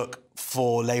a good look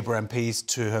for Labour MPs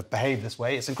to have behaved this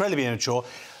way. It's incredibly immature,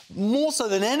 more so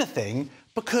than anything,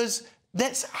 because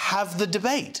let's have the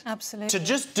debate. Absolutely. To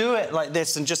just do it like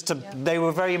this and just to... They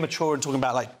were very immature in talking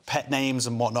about, like, pet names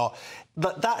and whatnot.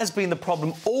 But that has been the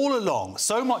problem all along.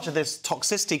 So much of this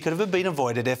toxicity could have been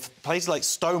avoided if places like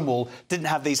Stonewall didn't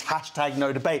have these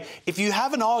 #NoDebate. If you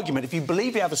have an argument, if you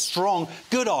believe you have a strong,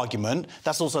 good argument,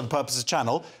 that's also the purpose of the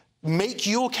channel, make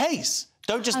your case.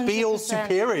 Don't just be all 100%.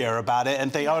 superior about it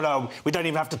and think, oh, no, we don't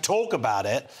even have to talk about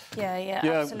it.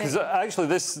 Yeah, because actually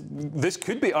this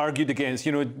could be argued against.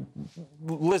 You know,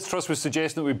 Liz Truss was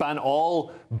suggesting that we ban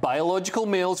all biological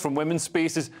males from women's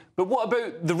spaces, but what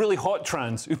about the really hot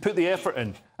trans who put the effort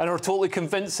in and are totally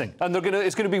convincing? And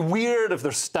it's going to be weird if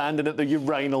they're standing at the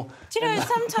urinal. Do you know,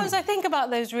 sometimes I think about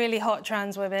those really hot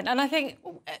trans women, and I think,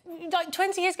 like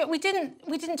 20 years ago, we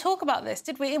didn't talk about this,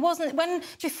 did we? It wasn't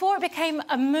before it became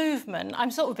a movement. I'm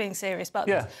sort of being serious about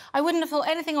this. I wouldn't have thought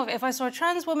anything of it if I saw a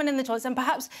trans woman in the toilets, and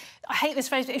perhaps, I hate this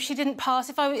phrase, but if she didn't pass,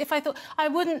 if I thought, I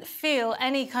wouldn't feel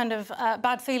any kind of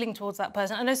bad feeling towards that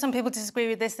person. I know some people disagree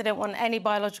with this, they don't want any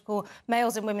biological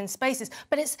males in women's spaces,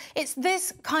 but it's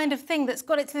this kind of thing that's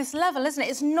got it to this level, isn't it?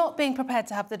 It's not being prepared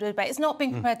to have the debate. It's not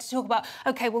being prepared to talk about,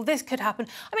 OK, well, this could happen.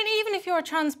 I mean, even if you're a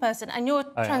trans person and your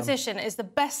transition is the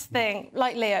best thing,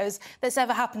 like Leo's, that's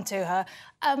ever happened to her,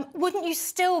 wouldn't you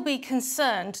still be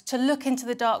concerned to look into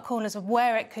the dark corners of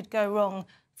where it could go wrong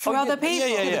for other people?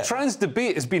 The trans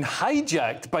debate has been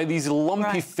hijacked by these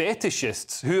lumpy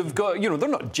fetishists who have got, you know, they're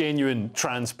not genuine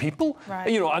trans people.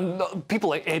 You know, and people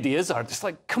like Eddie Izzard, it's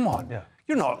like, come on,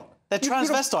 you're not... They're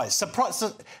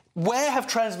transvestites. Where have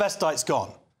transvestites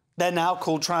gone? They're now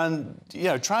called trans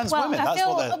women.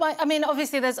 I mean,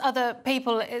 obviously, there's other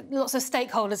people, lots of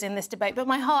stakeholders in this debate, but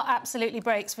my heart absolutely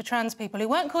breaks for trans people who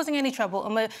weren't causing any trouble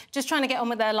and were just trying to get on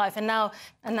with their life, and now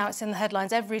it's in the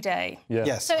headlines every day.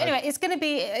 So anyway, it's going to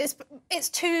be... It's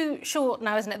too short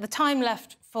now, isn't it? The time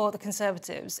left for the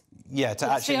Conservatives.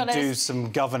 To actually do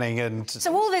some governing and...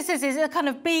 So all this is a kind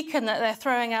of beacon that they're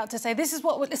throwing out to say, this is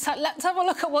what... It's like, let's have a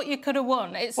look at what you could have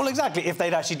won. Well, exactly, if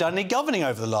they'd actually done any governing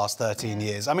over the last 13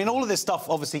 years. I mean, all of this stuff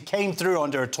obviously came through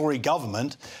under a Tory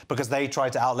government because they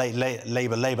tried to outlay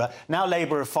Labour. Now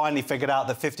Labour have finally figured out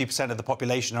that 50% of the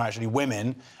population are actually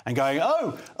women and going,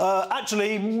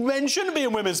 actually, men shouldn't be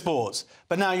in women's sports.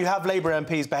 But now you have Labour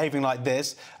MPs behaving like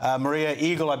this. Maria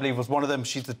Eagle, I believe, was one of them.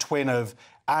 She's the twin of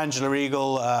Angela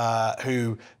Eagle,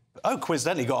 who,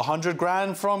 coincidentally, got 100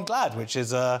 grand from GLAD, which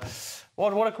is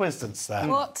what a coincidence there.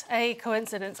 What a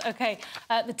coincidence. OK,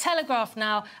 the Telegraph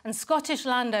now, and Scottish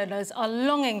landowners are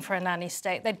longing for a nanny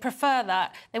state. They'd prefer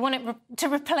that. They want it to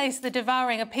replace the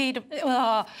devouring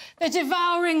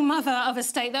mother of a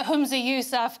state that Humza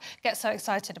Yousaf gets so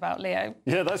excited about, Leo.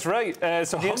 Yeah, that's right.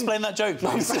 Can you explain that joke,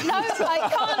 please? No, I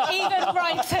can't even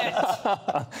write it.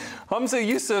 Humza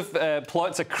Yousaf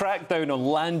plots a crackdown on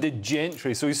landed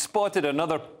gentry, so he's spotted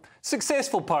another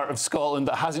successful part of Scotland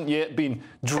that hasn't yet been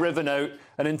driven out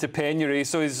and into penury.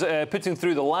 So he's putting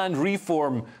through the land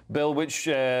reform bill, which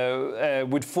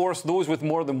would force those with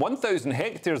more than 1,000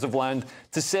 hectares of land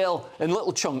to sell in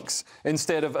little chunks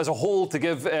instead of as a whole, to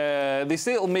give... they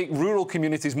say it'll make rural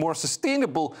communities more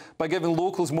sustainable by giving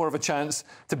locals more of a chance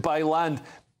to buy land.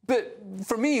 But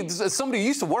for me, as somebody who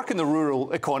used to work in the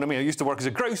rural economy, I used to work as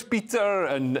a grouse beater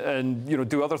and you know,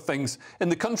 do other things in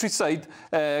the countryside,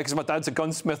 because my dad's a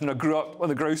gunsmith and I grew up on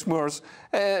the grouse moors.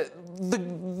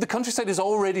 The countryside is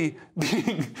already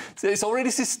it's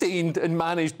already sustained and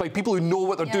managed by people who know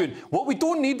what they're doing. What we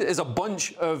don't need is a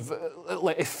bunch of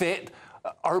like effete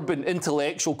urban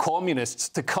intellectual communists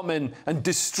to come in and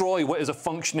destroy what is a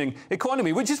functioning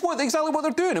economy, which is exactly what they're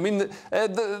doing. I mean,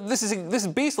 this is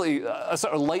basically a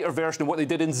sort of lighter version of what they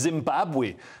did in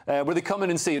Zimbabwe, where they come in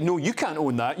and say, no, you can't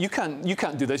own that, you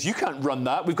can't do this, you can't run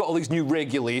that, we've got all these new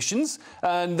regulations,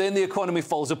 and then the economy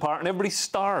falls apart and everybody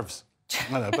starves.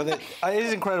 I know, but it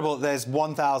is incredible. There's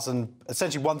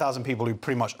essentially 1,000 people who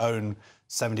pretty much own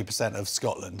 70% of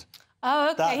Scotland.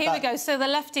 Oh, OK, here we go. So the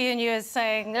lefty in you is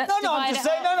saying...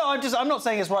 I'm not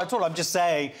saying it's right at all. I'm just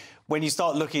saying when you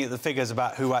start looking at the figures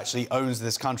about who actually owns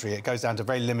this country, it goes down to a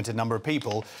very limited number of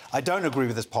people. I don't agree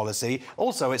with this policy.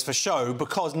 Also, it's for show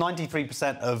because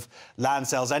 93% of land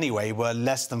sales anyway were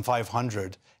less than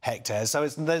 500 hectares. So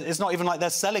it's not even like they're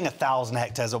selling 1,000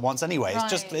 hectares at once anyway.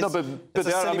 Right. It's just no, but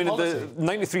they are. I mean, the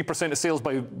 93% of sales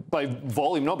by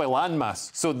volume, not by land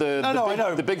mass. So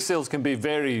the big sales can be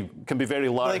very large.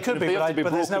 Well, they could be,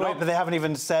 but there's no way. But they haven't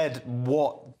even said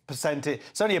what percentage.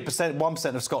 It's only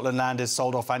 1% of Scotland land is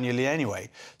sold off annually anyway.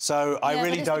 So I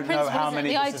really don't know how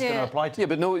many this is going to apply to. Yeah,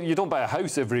 but no, you don't buy a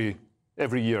house every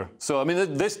year. So I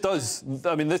mean, this does.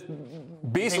 I mean, this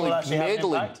basically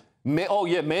meddling.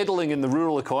 Meddling in the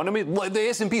rural economy. Like the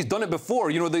SNP's done it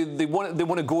before. You know, they want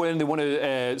to go in. They want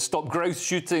to stop grouse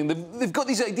shooting. They've got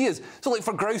these ideas. So, like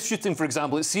for grouse shooting, for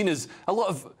example, it's seen as a lot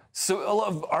of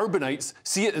urbanites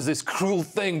see it as this cruel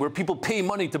thing where people pay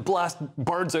money to blast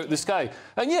birds out of the sky.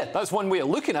 And yeah, that's one way of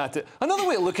looking at it. Another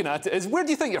way of looking at it is, where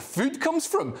do you think your food comes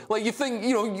from? Like, you think,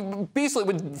 you know, basically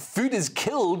when food is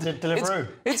killed,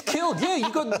 it's killed. Yeah,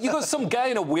 you got some guy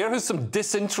in a warehouse, some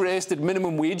disinterested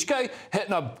minimum wage guy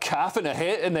hitting a calf in the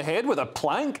head with a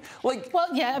plank. Like,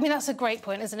 well, yeah, I mean, that's a great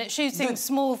point, isn't it? Shooting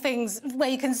small things where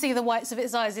you can see the whites of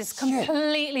its eyes is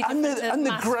completely different to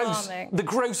mass farming. The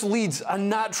grouse leads a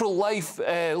natural life,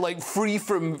 like free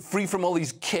from all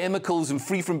these chemicals and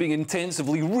free from being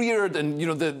intensively reared, and you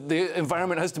know the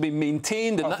environment has to be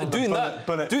maintained, and doing that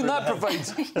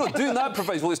provides.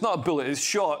 Well, it's not a bullet; it's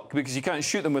shot because you can't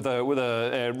shoot them with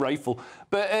a rifle.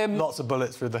 But lots of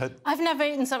bullets through the head. I've never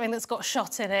eaten something that's got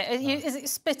shot in it. Is it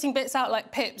spitting bits out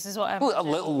like pips? Is what I'm. Well, a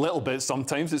little bit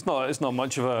sometimes. It's not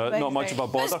much of a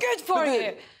bother. It's good for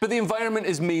you. But the environment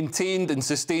is maintained and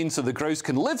sustained so the grouse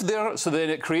can live there. So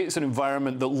then it creates an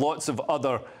environment that lots of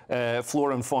other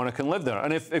flora and fauna can live there.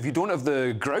 And if you don't have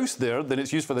the grouse there, then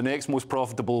it's used for the next most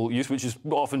profitable use, which is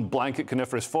often blanket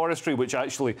coniferous forestry, which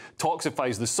actually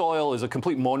toxifies the soil, is a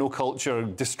complete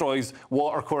monoculture, destroys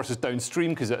water courses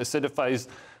downstream because it acidifies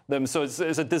them. So it's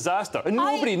a disaster. And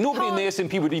nobody in the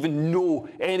SNP would even know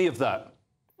any of that.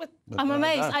 I'm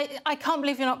amazed. I can't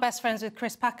believe you're not best friends with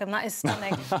Chris Packham. That is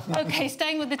stunning. OK,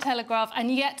 staying with the Telegraph, and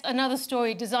yet another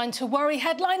story designed to worry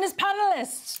headliners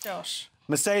panellists. Josh.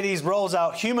 Mercedes rolls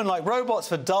out human-like robots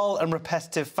for dull and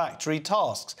repetitive factory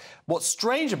tasks. What's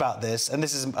strange about this, and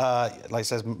this is, like it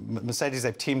says, Mercedes,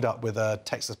 they've teamed up with a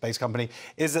Texas-based company,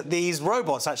 is that these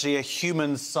robots actually are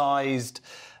human-sized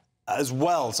as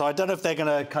well. So I don't know if they're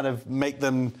going to kind of make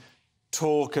them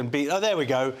talk and be... Oh, there we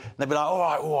go. And they'll be like, all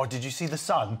right, oh, did you see the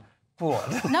sun? What?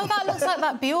 No, that looks like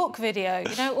that Bjork video.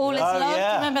 You know, All Is Love.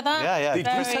 Yeah. Remember that?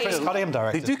 Yeah. Chris Cunningham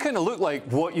directed. They do kind of look like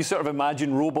what you sort of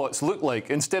imagine robots look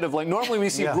like. Instead of, like, normally we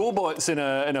see robots in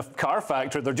a car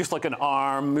factory, they're just like an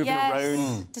arm moving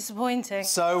around. Disappointing.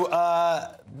 So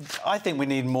I think we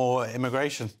need more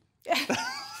immigration.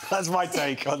 That's my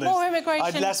take on this. More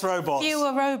immigration. Less robots.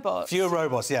 Fewer robots. Fewer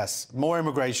robots, yes. More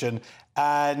immigration.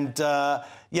 And,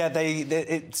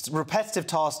 it's repetitive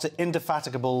tasks to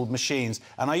indefatigable machines.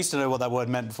 And I used to know what that word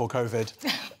meant before COVID.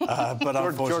 But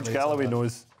unfortunately... George Galloway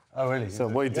knows. Oh, really? So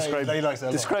what he described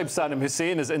Saddam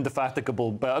Hussein as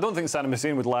indefatigable, but I don't think Saddam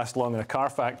Hussein would last long in a car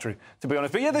factory, to be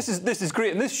honest. But yeah, this is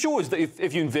great. And this shows that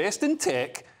if you invest in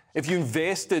tech, if you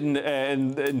invest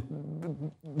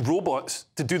in robots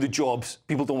to do the jobs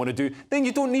people don't want to do, then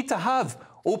you don't need to have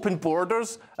open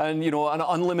borders and, you know, an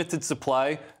unlimited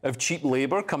supply of cheap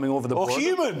labour coming over the border. Or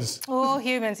humans! Or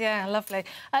humans, yeah, lovely.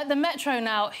 The Metro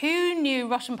now. Who knew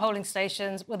Russian polling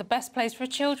stations were the best place for a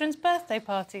children's birthday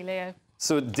party, Leo?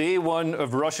 So day one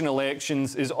of Russian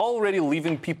elections is already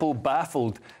leaving people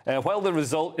baffled, while the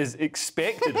result is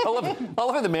expected. I love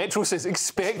how the Metro says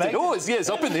expected. Oh, it's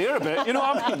up in the air a bit. You know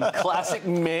what I mean? Classic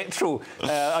Metro.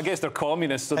 I guess they're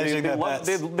communists, so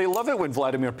they love it when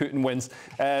Vladimir Putin wins.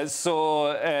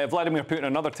 Vladimir Putin,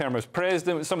 another term as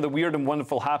president, some of the weird and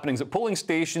wonderful happenings at polling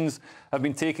stations have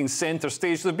been taking centre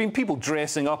stage. There have been people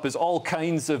dressing up as all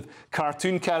kinds of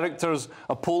cartoon characters,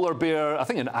 a polar bear, I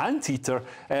think an anteater,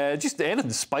 just anything,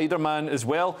 Spider-Man as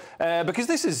well, because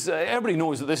this is, everybody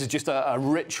knows that this is just a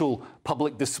ritual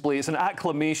public display. It's an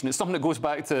acclamation. It's something that goes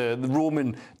back to the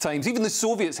Roman times. Even the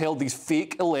Soviets held these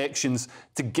fake elections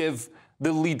to give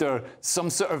the leader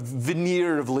some sort of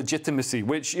veneer of legitimacy,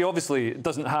 which he obviously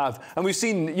doesn't have. And we've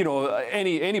seen, you know,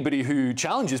 anybody who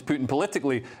challenges Putin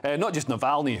politically, not just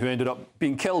Navalny, who ended up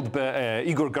being killed, but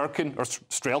Igor Girkin, or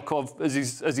Strelkov,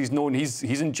 as he's known, he's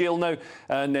in jail now,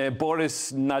 and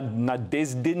Boris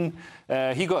Nadezhdin,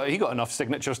 he got enough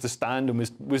signatures to stand and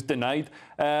was denied.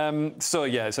 So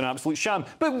yeah, it's an absolute sham.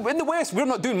 But in the West, we're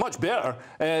not doing much better.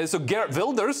 So Geert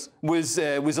Wilders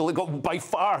got by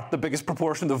far the biggest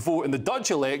proportion of the vote in the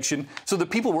Dutch election. So the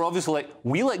people were obviously like,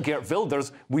 we like Geert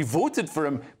Wilders, we voted for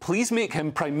him, please make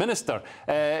him Prime Minister.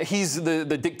 He's the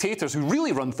dictators who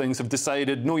really run things have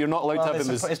decided, no, you're not allowed to have him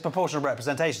as... It's proportional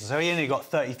representation, so he only got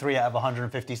 33 out of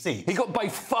 150 seats. He got by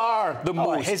far the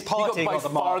most. His party got by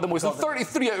far the most.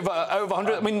 33 out of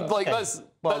 100. I mean, like, that's...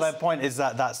 Well, their point is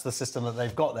that that's the system that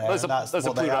they've got there. That's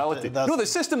a plurality. No, the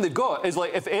system they've got is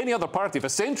like if any other party, if a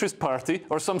centrist party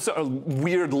or some sort of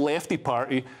weird lefty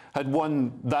party had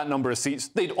won that number of seats,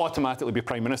 they'd automatically be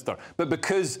Prime Minister. But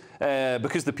because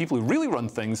the people who really run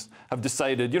things have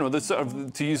decided, you know, the sort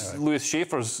of, to use Louis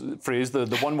Schaeffer's phrase, the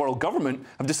one world government,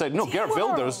 have decided, no, Geert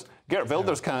Wilders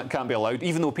can't be allowed,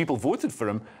 even though people voted for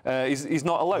him. He's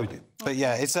not allowed. But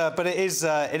yeah,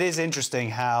 it is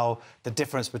interesting how the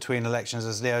difference between elections,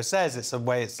 as Leo says, it's a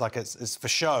way it's for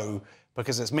show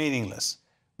because it's meaningless.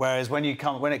 Whereas when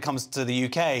it comes to the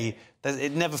UK,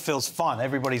 it never feels fun.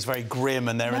 Everybody's very grim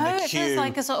and they're in the queue. No, it feels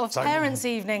like a sort of parents'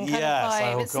 evening kind of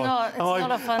vibe. It's not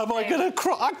a fun thing. Am I going to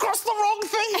I crossed the wrong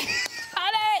thing?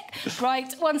 Panic!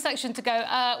 Right, one section to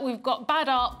go. We've got bad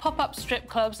art, pop-up strip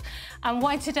clubs, and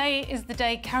why today is the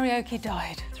day karaoke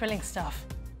died. Thrilling stuff.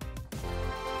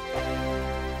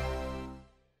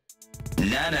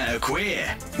 Nana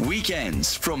Queer,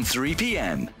 weekends from 3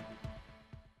 p.m.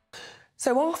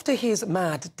 So after his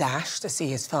mad dash to see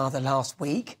his father last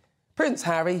week, Prince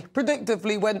Harry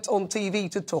predictably went on TV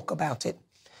to talk about it.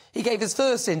 He gave his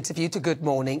first interview to Good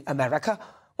Morning America,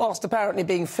 whilst apparently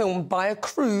being filmed by a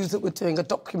cruise that were doing a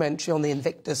documentary on the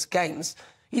Invictus Games.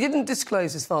 He didn't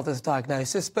disclose his father's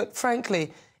diagnosis, but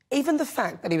frankly, even the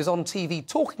fact that he was on TV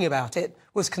talking about it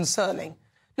was concerning.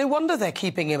 No wonder they're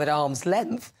keeping him at arm's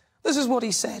length. This is what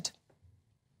he said.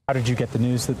 How did you get the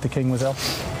news that the king was ill?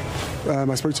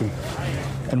 I spoke to him.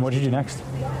 And what did you do next?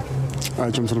 I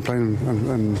jumped on a plane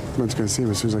and went to go and see him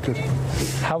as soon as I could.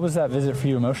 How was that visit for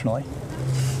you emotionally?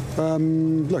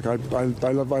 Look, I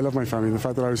love my family. The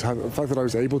fact that I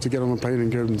was able to get on a plane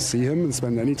and go and see him and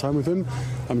spend any time with him,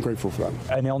 I'm grateful for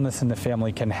that. An illness in the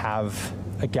family can have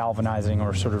a galvanizing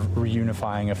or sort of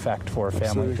reunifying effect for a family.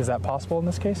 Absolutely. Is that possible in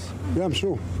this case? Yeah, I'm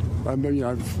sure.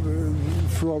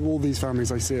 Throughout all these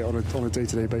families, I see it on a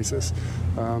day-to-day basis.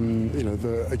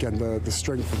 The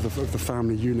strength of the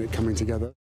family unit coming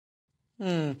together.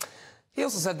 He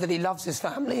also said that he loves his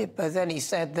family, but then he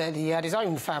said that he had his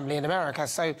own family in America.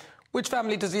 So which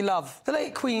family does he love? The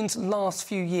late Queen's last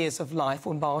few years of life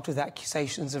were marred with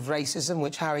accusations of racism,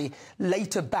 which Harry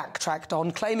later backtracked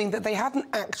on, claiming that they hadn't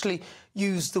actually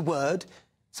used the word,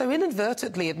 so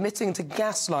inadvertently admitting to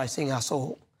gaslighting us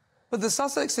all. But the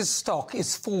Sussex's stock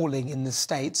is falling in the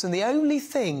States, and the only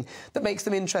thing that makes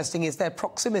them interesting is their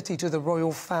proximity to the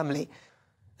royal family.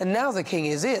 And now the king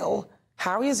is ill,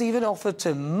 Harry has even offered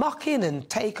to muck in and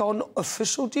take on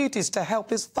official duties to help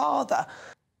his father.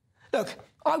 Look,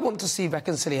 I want to see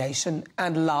reconciliation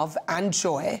and love and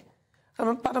joy,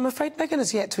 but I'm afraid Meghan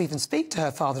has yet to even speak to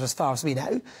her father as far as we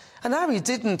know, and Harry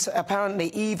didn't apparently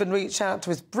even reach out to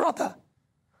his brother.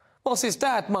 Whilst his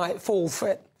dad might fall for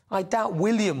it, I doubt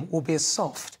William will be as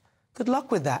soft. Good luck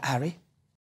with that, Harry.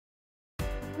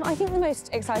 I think the most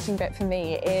exciting bit for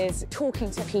me is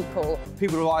talking to people.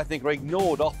 People who I think are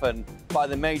ignored often by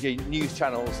the major news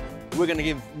channels. We're going to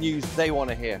give news they want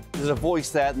to hear. There's a voice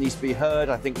there that needs to be heard.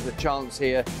 I think there's a chance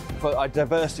here for a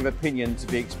diversity of opinion to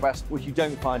be expressed, which you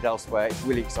don't find elsewhere. It's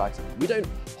really exciting. We don't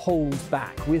hold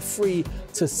back. We're free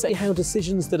to say how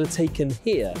decisions that are taken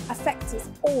here affect us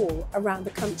all around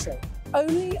the country.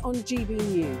 Only on GB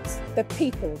News, the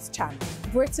People's Channel,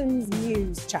 Britain's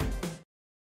news channel.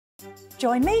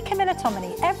 Join me, Camilla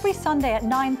Tominey, every Sunday at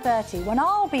 9:30 when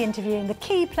I'll be interviewing the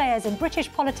key players in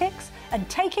British politics and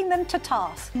taking them to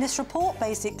task. This report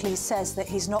basically says that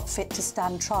he's not fit to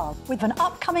stand trial. With an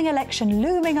upcoming election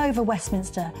looming over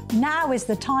Westminster, now is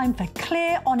the time for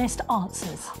clear, honest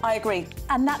answers. I agree.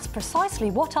 And that's precisely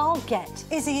what I'll get.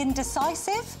 Is he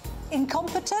indecisive?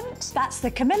 Incompetent? That's the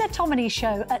Camilla Tominey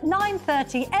Show at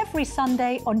 9:30 every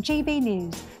Sunday on GB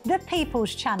News, the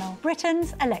People's Channel,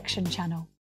 Britain's election channel.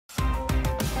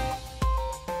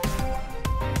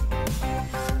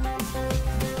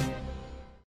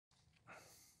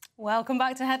 Welcome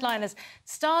back to Headliners,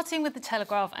 starting with The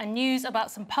Telegraph and news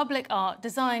about some public art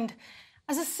designed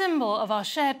as a symbol of our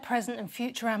shared present and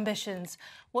future ambitions.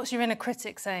 What's your inner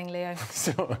critic saying, Leo?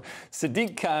 So,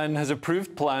 Sadiq Khan has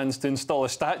approved plans to install a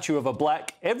statue of a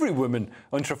black every woman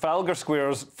on Trafalgar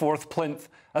Square's 4th plinth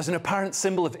as an apparent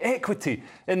symbol of equity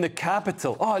in the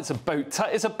capital. Oh, it's about time.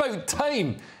 It's about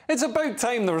time. It's about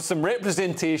time there was some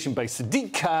representation by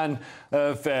Sadiq Khan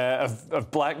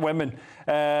of black women.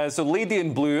 So Lady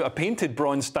in Blue, a painted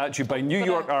bronze statue by New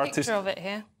York artist. Picture of it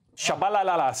here.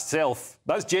 Shabalala Self.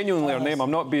 That's genuinely her name.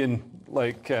 I'm not being,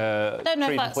 like, I don't know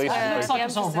if that's looks like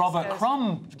it's sort of Robert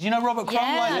Crumb. Do you know Robert Crumb?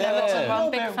 I'm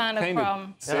a big fan of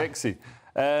Crumb. Sexy.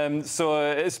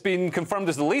 So it's been confirmed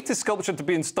as the latest sculpture to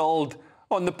be installed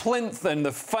on the plinth and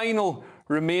the final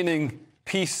remaining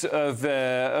piece of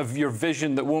your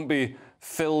vision that won't be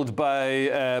filled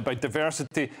by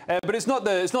diversity. But it's not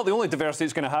the only diversity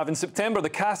it's going to have. In September, the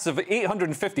casts of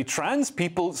 850 trans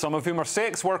people, some of whom are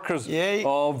sex workers,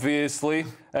 obviously,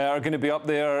 are going to be up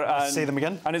there. And, see them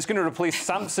again. And it's going to replace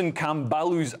Samson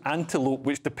Kambalu's Antelope,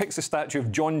 which depicts a statue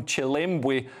of John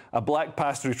Chilembwe, a black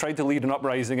pastor who tried to lead an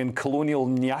uprising in colonial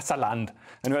Nyasaland.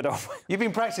 And who had You've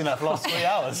been practicing that for the last 3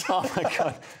 hours. Oh, my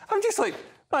God. I'm just like...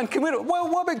 Man,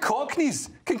 what about Cockneys?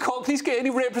 Can Cockneys get any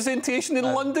representation in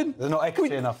London? There's not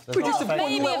equity enough. We just have one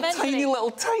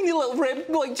little, tiny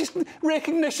little, just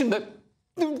recognition that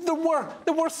there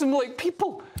were some, like,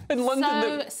 people in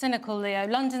London. So cynical, Leo.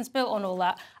 London's built on all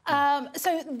that.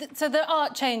 So the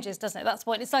art changes, doesn't it? That's the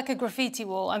point. It's like a graffiti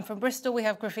wall. I'm from Bristol. We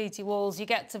have graffiti walls. You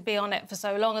get to be on it for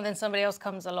so long, and then somebody else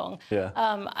comes along. Yeah.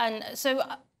 And so...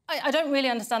 I don't really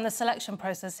understand the selection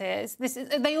process here.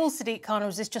 Are they all Sadiq Khan, or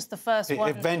is this just the first one?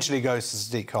 It eventually goes to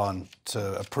Sadiq Khan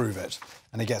to approve it,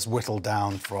 and it gets whittled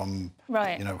down from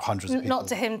hundreds of people. Not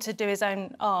to him to do his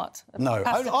own art. No,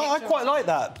 I quite like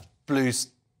that blue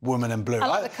woman in blue. I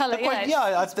like the colour.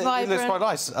 I think it looks quite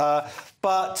nice.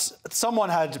 But someone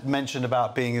had mentioned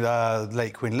about being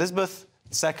late Queen Elizabeth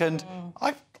II.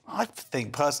 I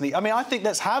think personally, I think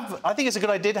it's a good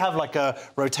idea to have like a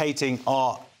rotating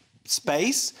art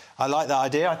space. I like that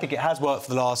idea. I think it has worked for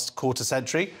the last quarter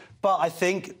century. But I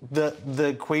think that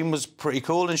the Queen was pretty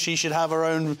cool and she should have her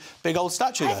own big old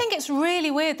statue there. I think it's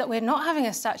really weird that we're not having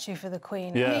a statue for the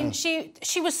Queen. Yeah. I mean, she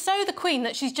was so the Queen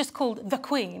that she's just called the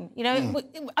Queen. You know,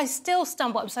 I still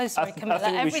stumble. I'm so sorry, Camilla.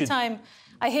 Every time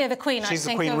I hear the Queen, I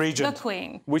think of the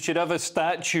Queen. We should have a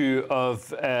statue of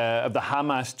the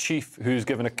Hamas chief who's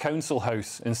given a council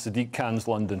house in Sadiq Khan's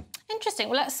London. Interesting.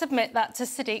 Well, let's submit that to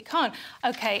Sadiq Khan.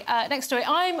 OK, next story.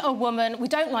 I'm a woman. We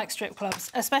don't like strip clubs,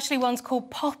 especially ones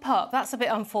called pop-up. That's a bit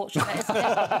unfortunate, isn't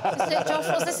it? Josh,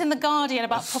 what's this in The Guardian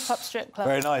about pop-up strip clubs?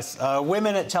 Very nice.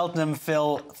 Women at Cheltenham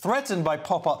feel threatened by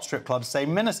pop-up strip clubs, say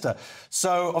minister.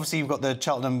 So, obviously, you've got the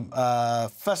Cheltenham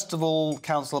Festival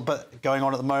Council going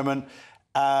on at the moment.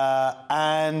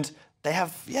 And they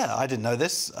have, I didn't know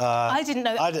this. I didn't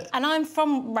know, and I'm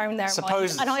from around there,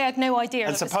 and I had no idea.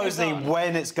 And supposedly,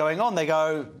 when it's going on,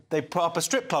 they put up a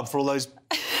strip club for all those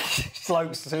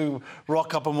blokes who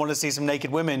rock up and want to see some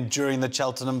naked women during the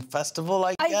Cheltenham Festival,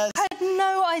 I guess. I had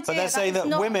no idea. But they're saying that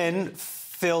women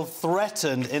feel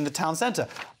threatened in the town centre.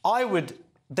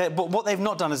 But what they've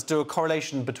not done is do a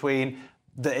correlation between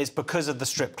that it's because of the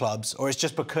strip clubs, or it's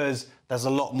just because there's a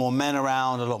lot more men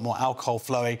around, a lot more alcohol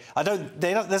flowing.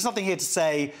 There's nothing here to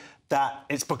say that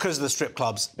it's because of the strip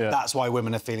clubs. That's why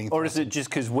women are feeling threatened. Or is it just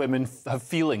because women have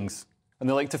feelings and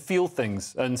they like to feel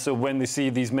things, and so when they see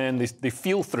these men, they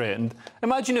feel threatened?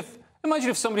 Imagine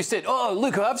if somebody said, "Oh,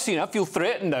 look, I feel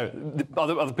threatened now."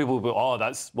 Other people would go, "Oh,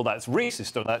 that's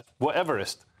racist, or that's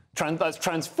whateverist. That's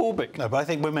transphobic." No, but I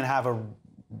think women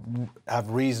have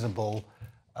reasonable.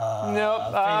 To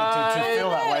feel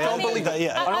that way.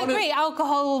 I agree.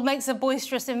 Alcohol makes a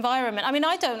boisterous environment. I mean,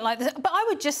 I don't like this, but I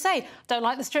would just say, don't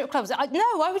like the strip clubs. No,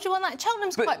 why would you want that?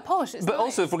 Cheltenham's quite posh. But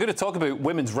also, if we're going to talk about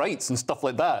women's rights and stuff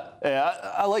like that,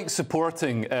 I like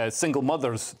supporting single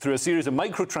mothers through a series of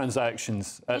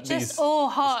microtransactions at these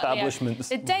establishments.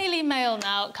 The Daily Mail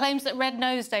now claims that Red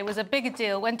Nose Day was a bigger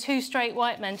deal when two straight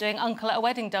white men doing uncle at a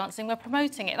wedding dancing were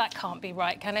promoting it. That can't be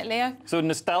right, can it, Leo? So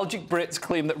nostalgic Brits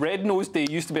claim that Red Nose Day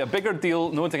used to be a bigger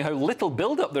deal, noting how little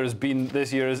build-up there has been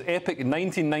this year as epic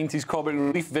 1990s comic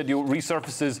relief video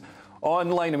resurfaces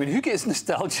online. I mean, who gets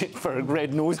nostalgic for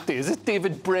Red Nose Day? Is this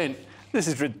David Brent? This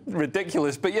is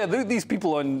ridiculous. But yeah, these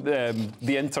people on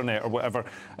the internet or whatever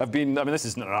have been... I mean, this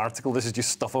isn't an article, this is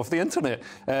just stuff off the internet.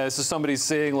 So somebody's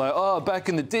saying, like, oh, back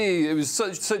in the day, it was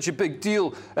such a big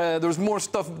deal. There's more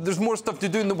stuff to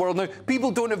do in the world now.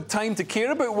 People don't have time to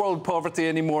care about world poverty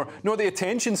anymore, nor the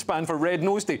attention span for Red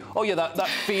Nose Day. Oh, yeah, that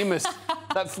famous...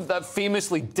 that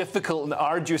famously difficult and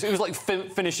arduous... It was like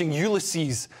finishing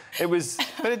Ulysses. It was...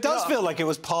 But it does feel like it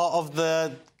was part of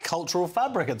the cultural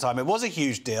fabric at the time. It was a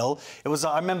huge deal. It was.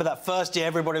 I remember that first year,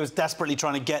 everybody was desperately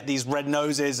trying to get these red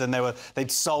noses, and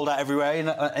they'd sold out everywhere in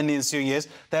the ensuing years.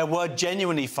 There were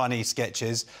genuinely funny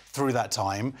sketches through that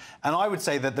time, and I would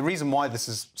say that the reason why this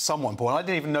is somewhat important, I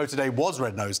didn't even know today was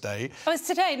Red Nose Day. Oh, it's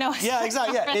today? No. Yeah,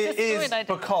 exactly. Yeah, it is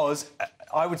because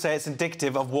I would say it's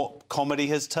indicative of what comedy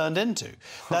has turned into.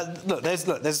 Look,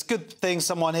 there's good things.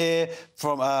 Someone here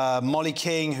from Molly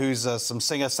King, who's some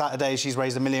singer Saturday, she's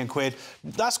raised £1 million.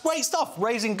 That's great stuff,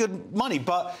 raising good money.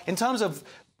 But in terms of,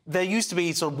 there used to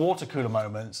be sort of water cooler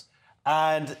moments,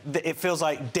 and it feels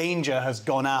like danger has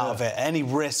gone out of it. Any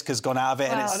risk has gone out of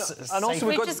it, and also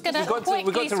we're just going to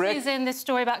quickly squeeze in this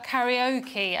story about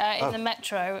karaoke in the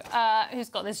Metro.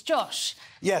 Who's got this? Josh.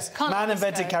 Yes, man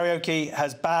invented karaoke,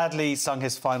 has badly sung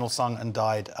his final song and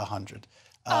died 100.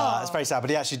 It's very sad, but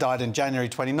he actually died on January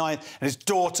 29th, and his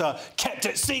daughter kept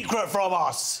it secret from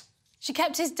us. She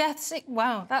kept his death secret.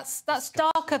 Wow, that's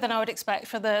darker than I would expect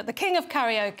for the king of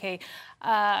karaoke.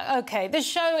 OK, the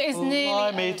show is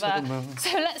nearly over.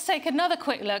 So let's take another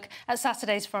quick look at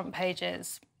Saturday's front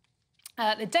pages.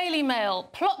 The Daily Mail,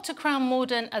 plot to crown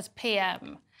Morden as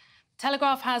PM.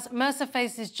 Telegraph has Mercer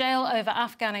faces jail over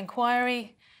Afghan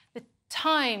inquiry. The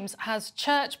Times has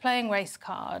Church playing race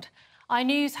card.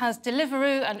 iNews has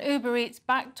Deliveroo and Uber Eats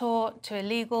backdoor to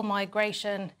illegal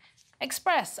migration.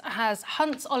 Express has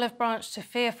Hunt's olive branch to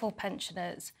fearful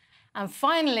pensioners. And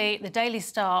finally, the Daily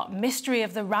Star, mystery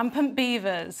of the rampant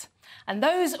beavers. And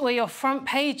those were your front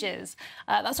pages.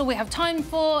 That's all we have time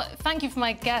for. Thank you for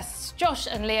my guests, Josh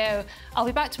and Leo. I'll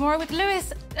be back tomorrow with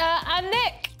Lewis and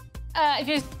Nick. If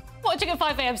you're watching at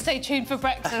 5 a.m, stay tuned for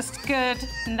breakfast. Good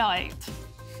night.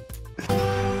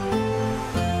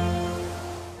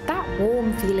 That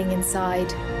warm feeling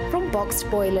inside from Boxed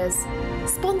Boilers,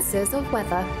 sponsors of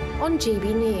weather on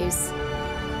GB News.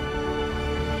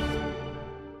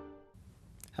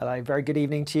 Hello, very good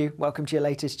evening to you. Welcome to your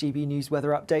latest GB News weather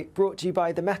update, brought to you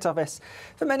by the Met Office.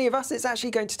 For many of us, it's actually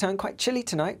going to turn quite chilly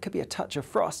tonight. Could be a touch of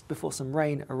frost before some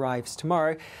rain arrives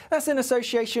tomorrow. That's in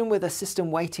association with a system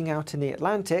waiting out in the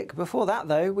Atlantic. Before that,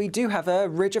 though, we do have a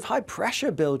ridge of high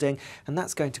pressure building, and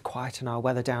that's going to quieten our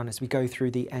weather down as we go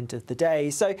through the end of the day.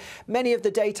 So many of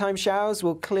the daytime showers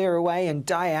will clear away and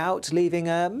die out, leaving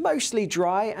a mostly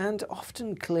dry and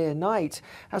often clear night.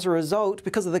 As a result,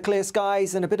 because of the clear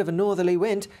skies and a bit of a northerly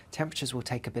wind, temperatures will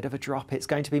take a bit of a drop. It's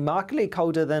going to be markedly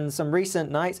colder than some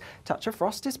recent nights. Touch of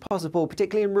frost is possible,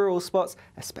 particularly in rural spots,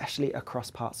 especially across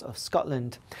parts of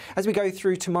Scotland. As we go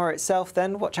through tomorrow itself,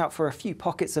 then, watch out for a few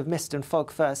pockets of mist and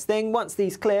fog first thing. Once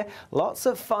these clear, lots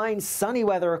of fine sunny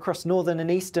weather across northern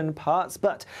and eastern parts,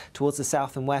 but towards the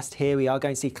south and west here we are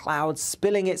going to see clouds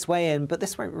spilling its way in, but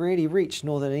this won't really reach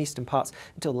northern and eastern parts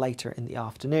until later in the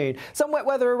afternoon. Some wet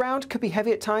weather around, could be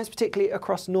heavy at times, particularly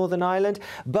across Northern Ireland,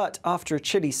 but after a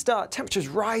chilly start, temperatures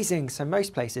rising, so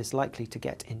most places likely to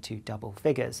get into double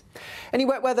figures. Any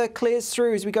wet weather clears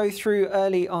through as we go through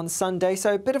early on Sunday,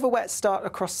 so a bit of a wet start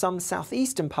across some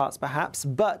southeastern parts perhaps,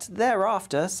 but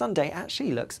thereafter Sunday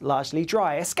actually looks largely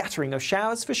dry. A scattering of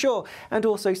showers for sure, and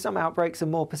also some outbreaks of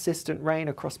more persistent rain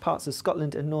across parts of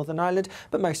Scotland and Northern Ireland,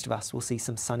 but most of us will see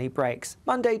some sunny breaks.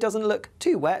 Monday doesn't look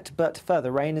too wet, but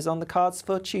further rain is on the cards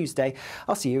for Tuesday.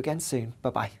 I'll see you again soon.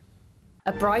 Bye-bye.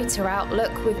 A brighter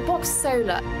outlook with Box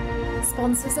Solar,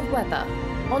 sponsors of weather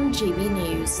on GB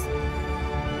News.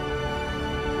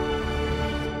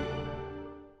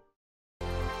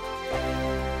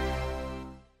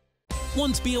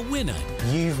 Want to be a winner?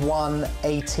 You've won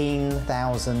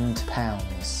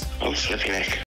 £18,000. Oh, flipping heck.